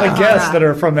guests that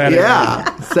are from that area.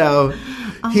 Yeah. So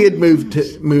he had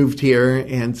moved here,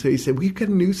 and so he said, "We've got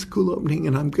a new school opening,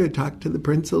 and I'm going to talk to the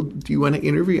principal. Do you want to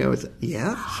interview?" I was like,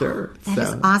 "Yeah, sure." That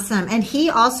is awesome. And he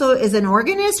also is an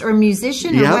organist or a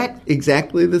musician or what?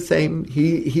 Exactly the same.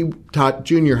 He taught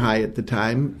junior high at the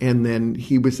time, and then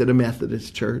he was at a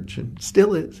Methodist church, and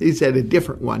still is. He's at a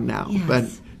different one now. Yes. But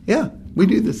yeah, we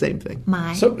do the same thing.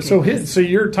 So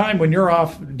your time when you're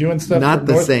off doing stuff not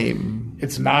the same.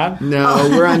 It's not? No,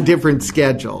 we're on different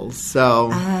schedules. So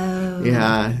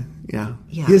yeah.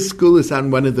 His school is on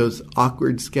one of those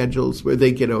awkward schedules where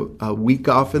they get a week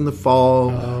off in the fall,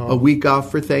 a week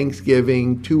off for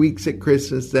Thanksgiving, 2 weeks at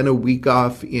Christmas, then a week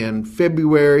off in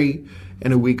February,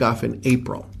 and a week off in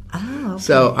April. Oh, okay.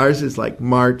 So ours is like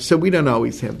March. So we don't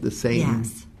always have the same.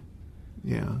 Yes.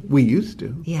 Yeah, we used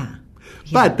to. Yeah.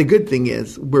 But the good thing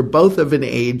is we're both of an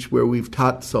age where we've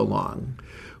taught so long.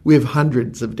 We have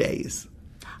hundreds of days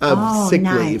of sick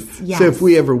leave. Yes. So if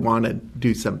we ever want to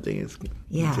do something, it's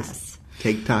Yes. just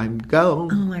take time, go.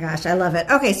 Oh my gosh, I love it.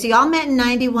 Okay, so y'all met in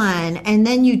 91, and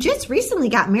then you just recently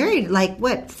got married, 5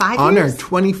 years? On our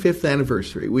 25th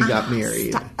anniversary, we got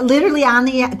married. Literally on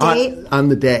the date? On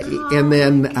the day. And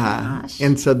then, gosh.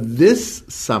 and so this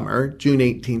summer, June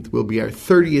 18th, will be our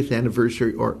 30th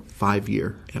anniversary or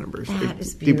 5-year anniversary. That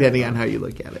is beautiful. Depending on how you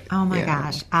look at it. Oh my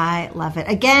gosh, I love it.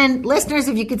 Again, listeners,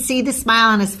 if you could see the smile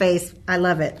on his face, I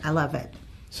love it. I love it.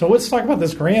 So let's talk about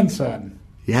this grandson.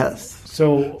 Yes.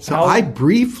 So I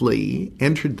briefly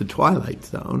entered the Twilight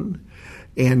Zone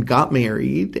and got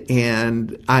married,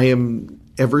 and I am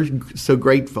ever so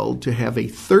grateful to have a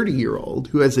 30-year-old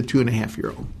who has a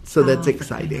 2.5-year-old. So that's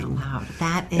exciting. Wow,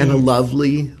 that is. And a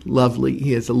lovely,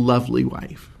 he has a lovely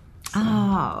wife.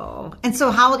 Oh. And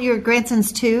so how old are your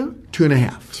grandsons, 2? 2.5.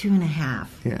 2.5.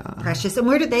 Yeah. Precious. And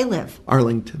where do they live?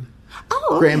 Arlington. Oh,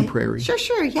 okay. Grand Prairie.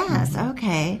 Sure, yes. Mm-hmm.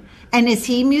 Okay. And is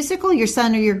he musical, your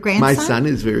son or your grandson? My son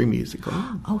is very musical.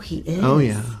 Oh, he is? Oh,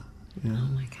 yeah. Oh,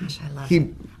 my gosh, I love it.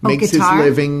 He makes his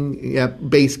living,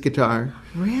 bass guitar.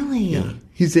 Really? Yeah.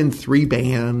 He's in 3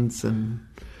 bands and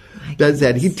does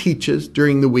that. He teaches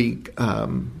during the week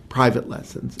private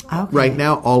lessons. Okay. Right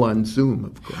now, all on Zoom,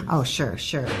 of course. Oh, sure.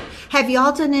 Have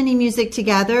y'all done any music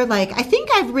together? I think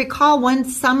I recall one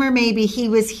summer maybe he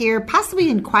was here, possibly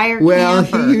in choir camp. Well,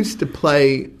 he used to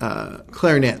play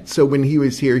clarinet, so when he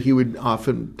was here, he would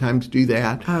oftentimes do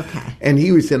that. Okay. And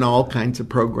he was in all kinds of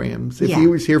programs. If he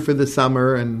was here for the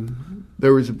summer and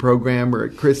there was a program, or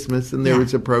at Christmas and there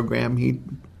was a program, he'd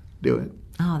do it.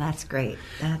 Oh, that's great.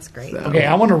 That's great. So. Okay,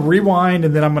 I want to rewind,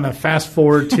 and then I'm going to fast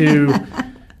forward to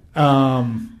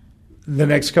the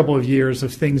next couple of years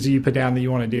of things that you put down that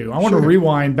you want to do. I want to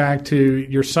rewind back to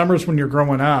your summers when you're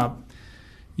growing up.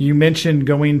 You mentioned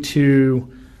going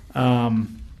to,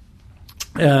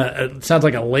 it sounds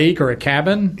like a lake or a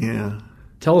cabin. Yeah.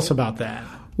 Tell us about that.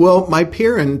 Well,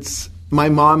 my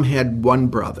mom had one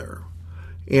brother.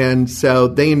 And so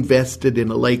they invested in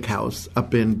a lake house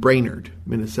up in Brainerd,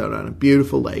 Minnesota, on a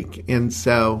beautiful lake. And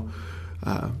so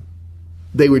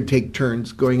they would take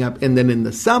turns going up. And then in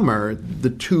the summer, the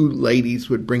two ladies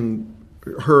would bring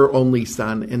her only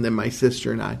son and then my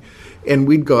sister and I. And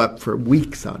we'd go up for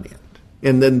weeks on end.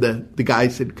 And then the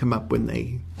guys would come up when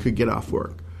they could get off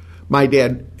work. My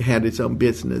dad had his own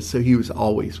business, so he was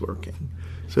always working.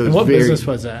 So and what business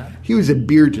was that? He was a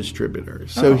beer distributor.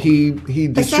 So he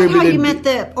distributed. Is that how you met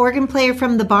the organ player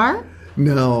from the bar?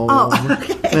 No. Oh,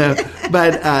 okay.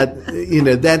 But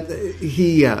that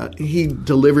he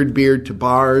delivered beer to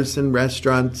bars and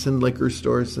restaurants and liquor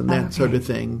stores and that sort of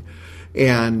thing.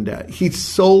 And he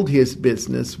sold his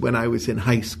business when I was in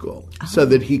high school so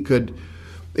that he could.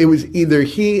 It was either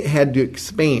he had to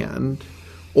expand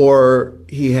or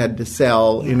he had to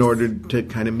sell in order to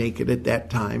kind of make it at that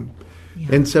time.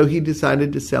 Yeah. And so he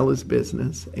decided to sell his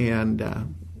business and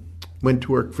went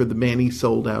to work for the man he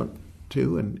sold out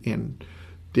to and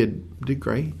did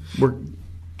great.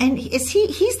 And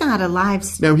he's not alive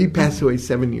still? No, he passed away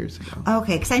 7 years ago.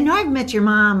 Okay, because I know I've met your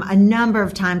mom a number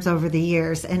of times over the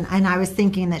years, and I was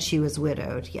thinking that she was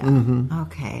widowed. Yeah. Mm-hmm.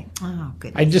 Okay. Oh,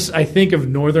 goodness. I think of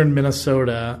northern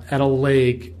Minnesota at a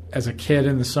lake as a kid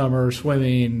in the summer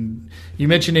swimming. You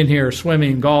mentioned in here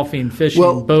swimming, golfing,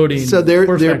 fishing, boating. So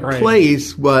their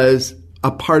place was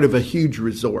a part of a huge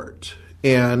resort.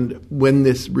 And when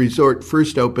this resort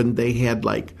first opened, they had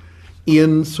like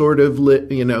inn sort of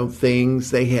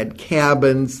things. They had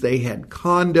cabins, they had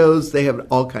condos, they had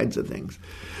all kinds of things.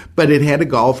 But it had a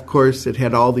golf course, it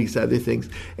had all these other things,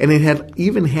 and it had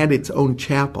even had its own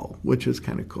chapel, which was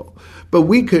kind of cool. But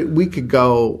we could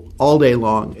go all day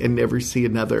long and never see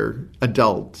another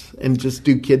adult and just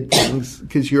do kid things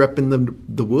because you're up in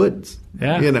the woods,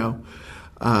 And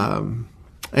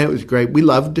it was great. We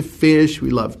loved to fish. We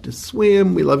loved to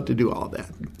swim. We loved to do all that.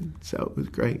 So it was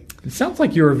great. It sounds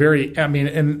like you were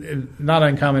and not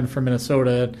uncommon for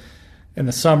Minnesota. In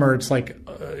the summer, it's like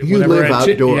you live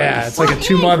outdoors. Yeah, it's like a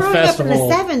 2-month festival.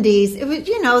 Up in the 70s, it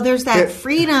was there's that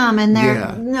freedom and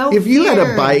no. If you had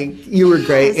a bike, you were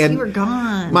great. And you were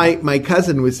gone. My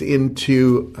cousin was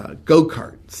into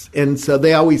go-karts, and so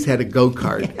they always had a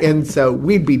go-kart, and so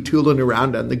we'd be tooling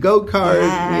around on the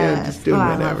go-kart, just doing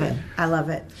whatever. I love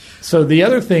it. So the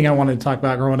other thing I wanted to talk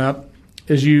about growing up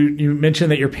is you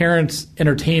mentioned that your parents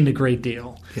entertained a great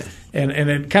deal. Yes. And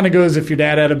it kind of goes if your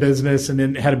dad had a business and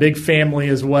then had a big family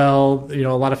as well, a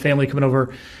lot of family coming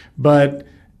over. But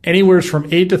anywhere from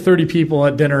 8 to 30 people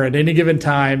at dinner at any given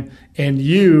time, and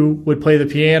you would play the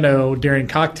piano during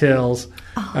cocktails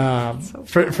as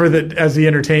the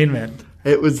entertainment.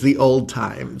 It was the old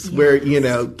times where,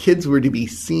 kids were to be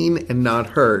seen and not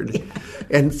heard. Yeah.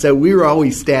 And so we were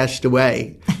always stashed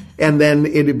away. And then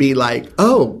it'd be like,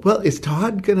 oh, well, is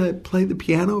Todd going to play the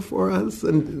piano for us?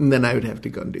 And then I would have to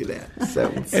go and do that. So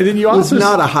and then it was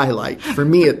not a highlight for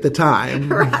me at the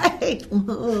time. Right.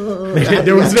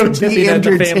 There was no tipping at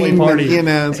the family party.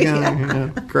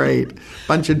 Great.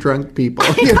 Bunch of drunk people.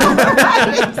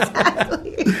 Right,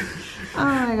 exactly. Oh,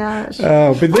 my gosh.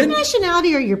 What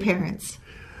nationality are your parents?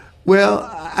 Well,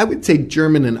 I would say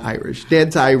German and Irish.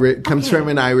 Dad's Irish, comes from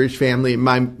an Irish family.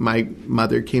 My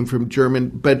mother came from German,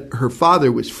 but her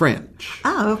father was French.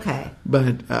 Oh, okay.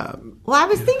 But well, I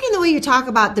was thinking the way you talk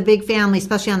about the big family,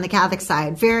 especially on the Catholic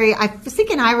side, I was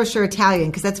thinking Irish or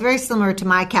Italian because that's very similar to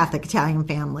my Catholic Italian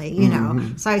family,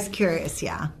 know. So I was curious,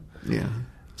 yeah. Yeah.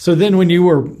 So then when you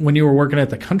were working at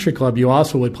the country club, you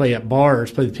also would play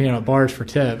the piano at bars for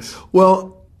tips.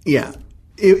 Well, yeah.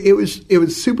 It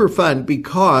was super fun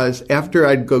because after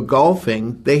I'd go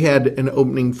golfing, they had an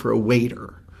opening for a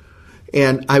waiter,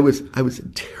 and I was a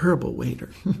terrible waiter.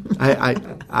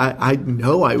 I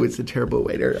know I was a terrible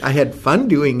waiter. I had fun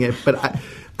doing it, but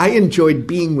I enjoyed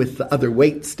being with the other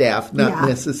wait staff, not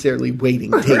necessarily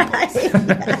waiting tables.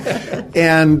 Right.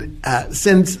 And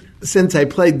since I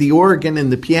played the organ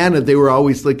and the piano, they were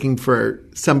always looking for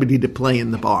somebody to play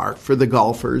in the bar for the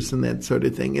golfers and that sort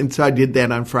of thing. And so I did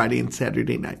that on Friday and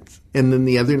Saturday nights. And then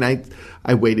the other nights,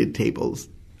 I waited tables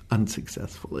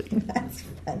unsuccessfully. That's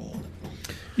funny.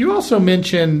 You also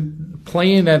mentioned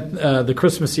playing at the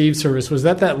Christmas Eve service. Was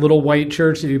that little white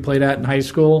church that you played at in high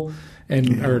school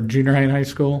or junior high and high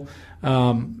school?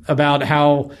 About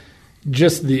how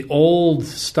just the old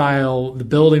style, the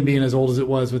building being as old as it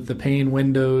was with the pane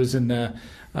windows and the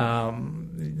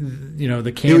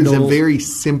the candles. It was a very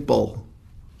simple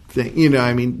thing.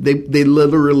 They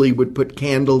literally would put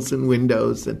candles in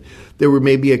windows, and there were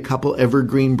maybe a couple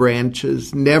evergreen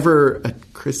branches, never a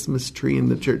Christmas tree in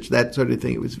the church, that sort of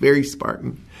thing. It was very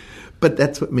Spartan. But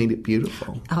that's what made it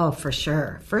beautiful. Oh, for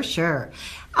sure. For sure.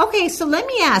 Okay, so let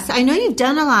me ask. I know you've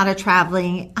done a lot of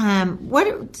traveling.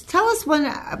 Tell us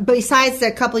one, besides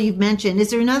the couple you've mentioned,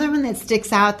 is there another one that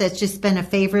sticks out that's just been a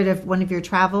favorite of one of your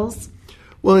travels?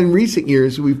 Well, in recent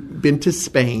years, we've been to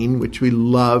Spain, which we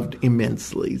loved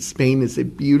immensely. Spain is a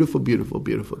beautiful, beautiful,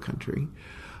 beautiful country.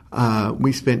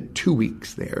 We spent 2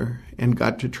 weeks there and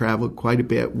got to travel quite a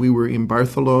bit. We were in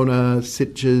Barcelona,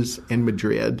 Sitges, and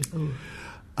Madrid.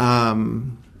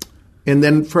 And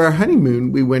then for our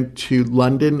honeymoon, we went to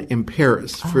London and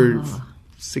Paris for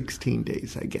 16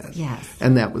 days, I guess. Yes.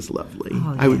 And that was lovely.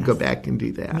 I would go back and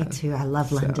do that. Me too. I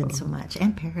love London so much,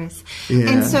 and Paris. Yeah.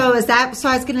 And so I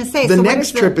was going to say, the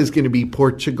next trip is going to be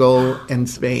Portugal and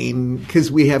Spain,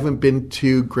 because we haven't been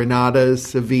to Granada,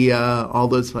 Sevilla, all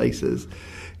those places.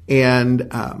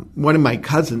 And one of my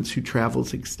cousins who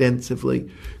travels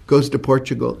extensively goes to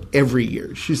Portugal every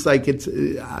year. She's like,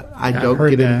 I don't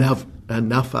get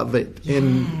enough of it. Yes.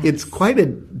 And it's quite a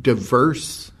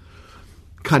diverse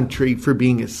country for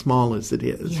being as small as it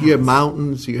is. Yes. You have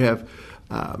mountains, you have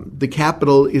the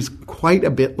capital is quite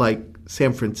a bit like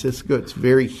San Francisco. It's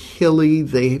very hilly.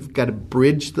 They've got a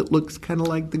bridge that looks kind of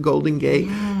like the Golden Gate.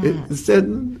 Yes.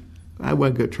 I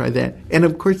want to go try that. And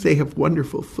of course, they have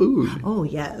wonderful food. Oh,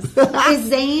 yes. Is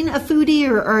Zane a foodie,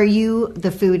 or are you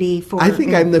the foodie for... I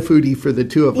think I'm the foodie for the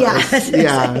two of us.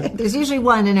 Yeah. There's usually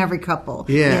one in every couple.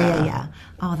 Yeah.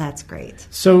 Oh, that's great.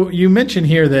 So you mentioned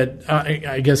here that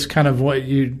I guess kind of what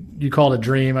you called a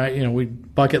dream, we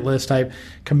bucket list type,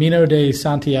 Camino de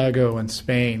Santiago in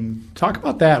Spain. Talk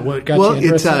about that. What got you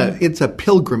interested? Well, it's a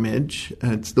pilgrimage.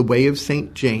 It's the Way of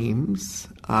St. James.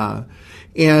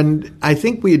 And I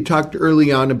think we had talked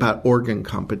early on about organ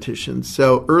competitions.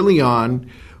 So early on,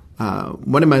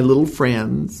 one of my little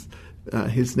friends,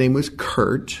 his name was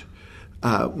Kurt,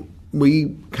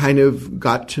 we kind of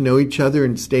got to know each other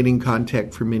and stayed in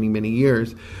contact for many, many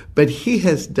years. But he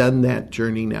has done that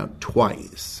journey now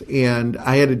twice. And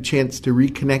I had a chance to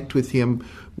reconnect with him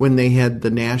when they had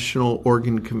the National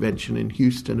Organ Convention in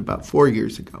Houston about 4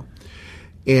 years ago.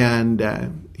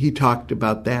 And he talked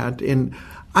about that. And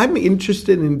I'm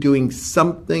interested in doing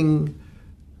something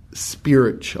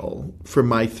spiritual for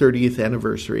my 30th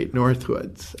anniversary at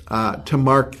Northwoods to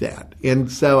mark that. And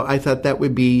so I thought that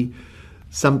would be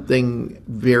something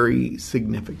very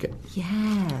significant.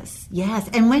 Yes.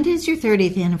 And when is your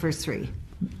 30th anniversary?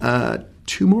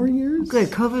 2 more years. Good.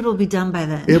 COVID will be done by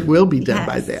then. It will be done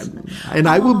by then. And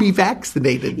I will be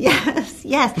vaccinated. Yes.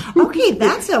 Okay,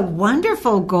 that's a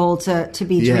wonderful goal to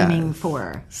be dreaming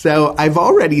for. So I've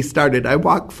already started. I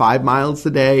walk 5 miles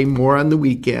a day, more on the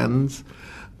weekends.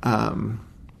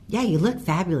 You look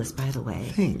fabulous, by the way.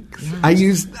 Thanks.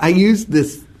 Yes. I use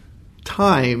this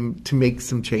time to make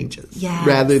some changes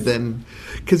rather than,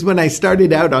 because when I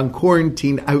started out on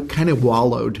quarantine, I kind of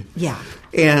wallowed. Yeah.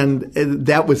 And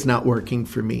that was not working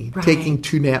for me. Right. Taking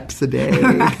 2 naps a day,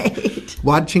 right.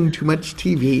 Watching too much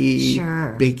TV,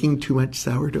 sure. Baking too much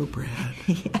sourdough bread.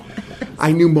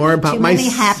 I knew more about too many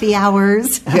happy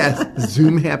hours. Yes,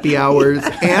 Zoom happy hours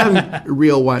and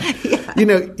real one.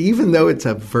 Yeah. Even though it's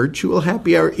a virtual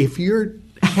happy hour, if you're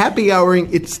happy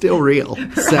houring, it's still real.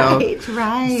 Right.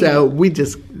 So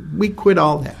we quit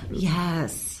all that.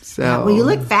 Yes. So well, you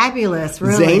look fabulous,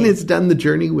 really. Zane has done the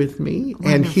journey with me,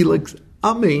 and he looks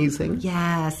amazing.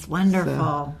 Yes,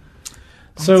 wonderful.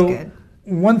 So good.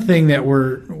 One thing that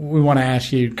we want to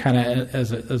ask you kind of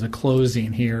as a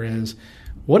closing here is,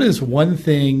 what is one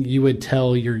thing you would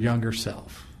tell your younger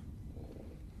self?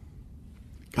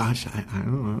 Gosh, I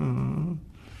don't know.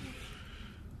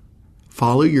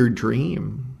 Follow your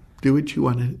dream. Do what you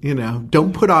want to,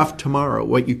 don't put off tomorrow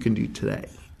what you can do today.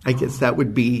 I guess that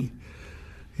would be,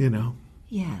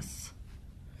 Yes.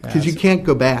 Because you can't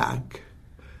go back.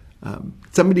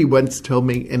 Somebody once told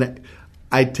me, and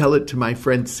I tell it to my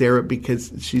friend Sarah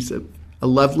because she's a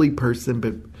lovely person,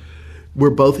 but we're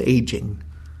both aging.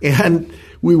 And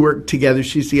we work together.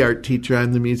 She's the art teacher,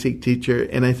 I'm the music teacher.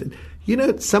 And I said,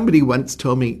 somebody once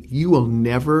told me, you will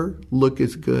never look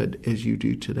as good as you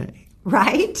do today.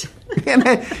 Right? And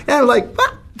I'm like,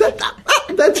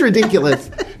 that's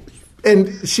ridiculous.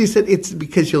 And she said, it's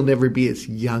because you'll never be as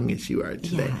young as you are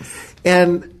today. Yes.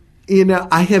 And,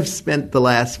 I have spent the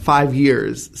last 5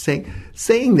 years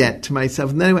saying that to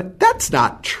myself. And then I went, that's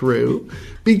not true,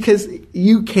 because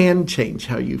you can change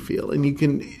how you feel. And you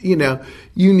can,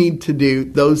 you need to do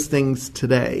those things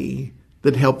today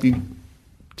that help you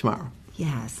tomorrow.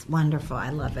 Yes. Wonderful. I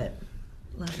love it.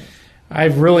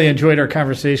 I've really enjoyed our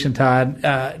conversation, Todd.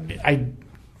 I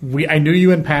knew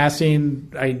you in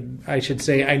passing. I should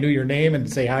say I knew your name and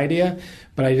say hi to you,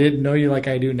 but I didn't know you like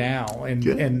I do now.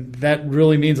 And that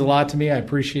really means a lot to me. I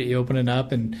appreciate you opening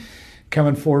up and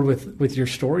coming forward with your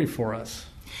story for us.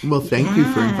 Well, thank you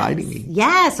for inviting me.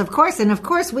 Yes, of course. And of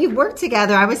course, we've worked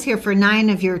together. I was here for 9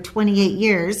 of your 28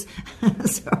 years.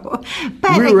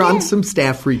 But we were on some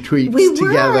staff retreats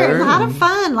together. A lot of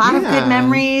fun, a lot of good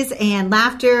memories and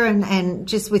laughter and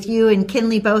just with you and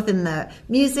Kinley both in the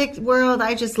music world.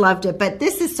 I just loved it. But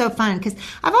this is so fun because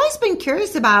I've always been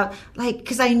curious about,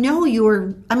 because I know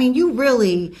you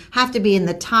really have to be in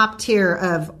the top tier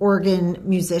of organ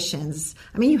musicians.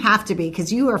 You have to be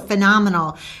because you are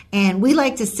phenomenal. And we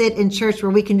like to sit in church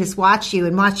where we can just watch you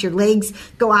and watch your legs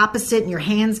go opposite and your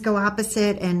hands go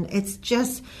opposite. And it's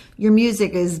just, your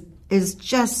music is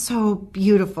just so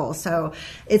beautiful. So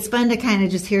it's fun to kind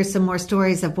of just hear some more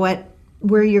stories of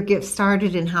where your gift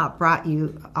started and how it brought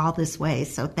you all this way.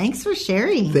 So thanks for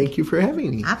sharing. Thank you for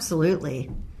having me.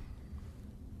 Absolutely.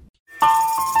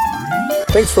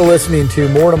 Thanks for listening to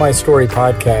More to My Story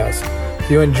podcast. If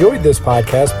you enjoyed this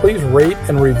podcast, please rate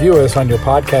and review us on your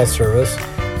podcast service,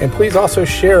 and please also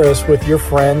share us with your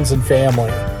friends and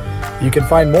family. You can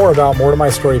find more about More to My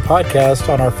Story podcast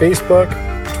on our Facebook,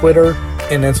 Twitter,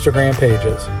 and Instagram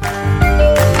pages.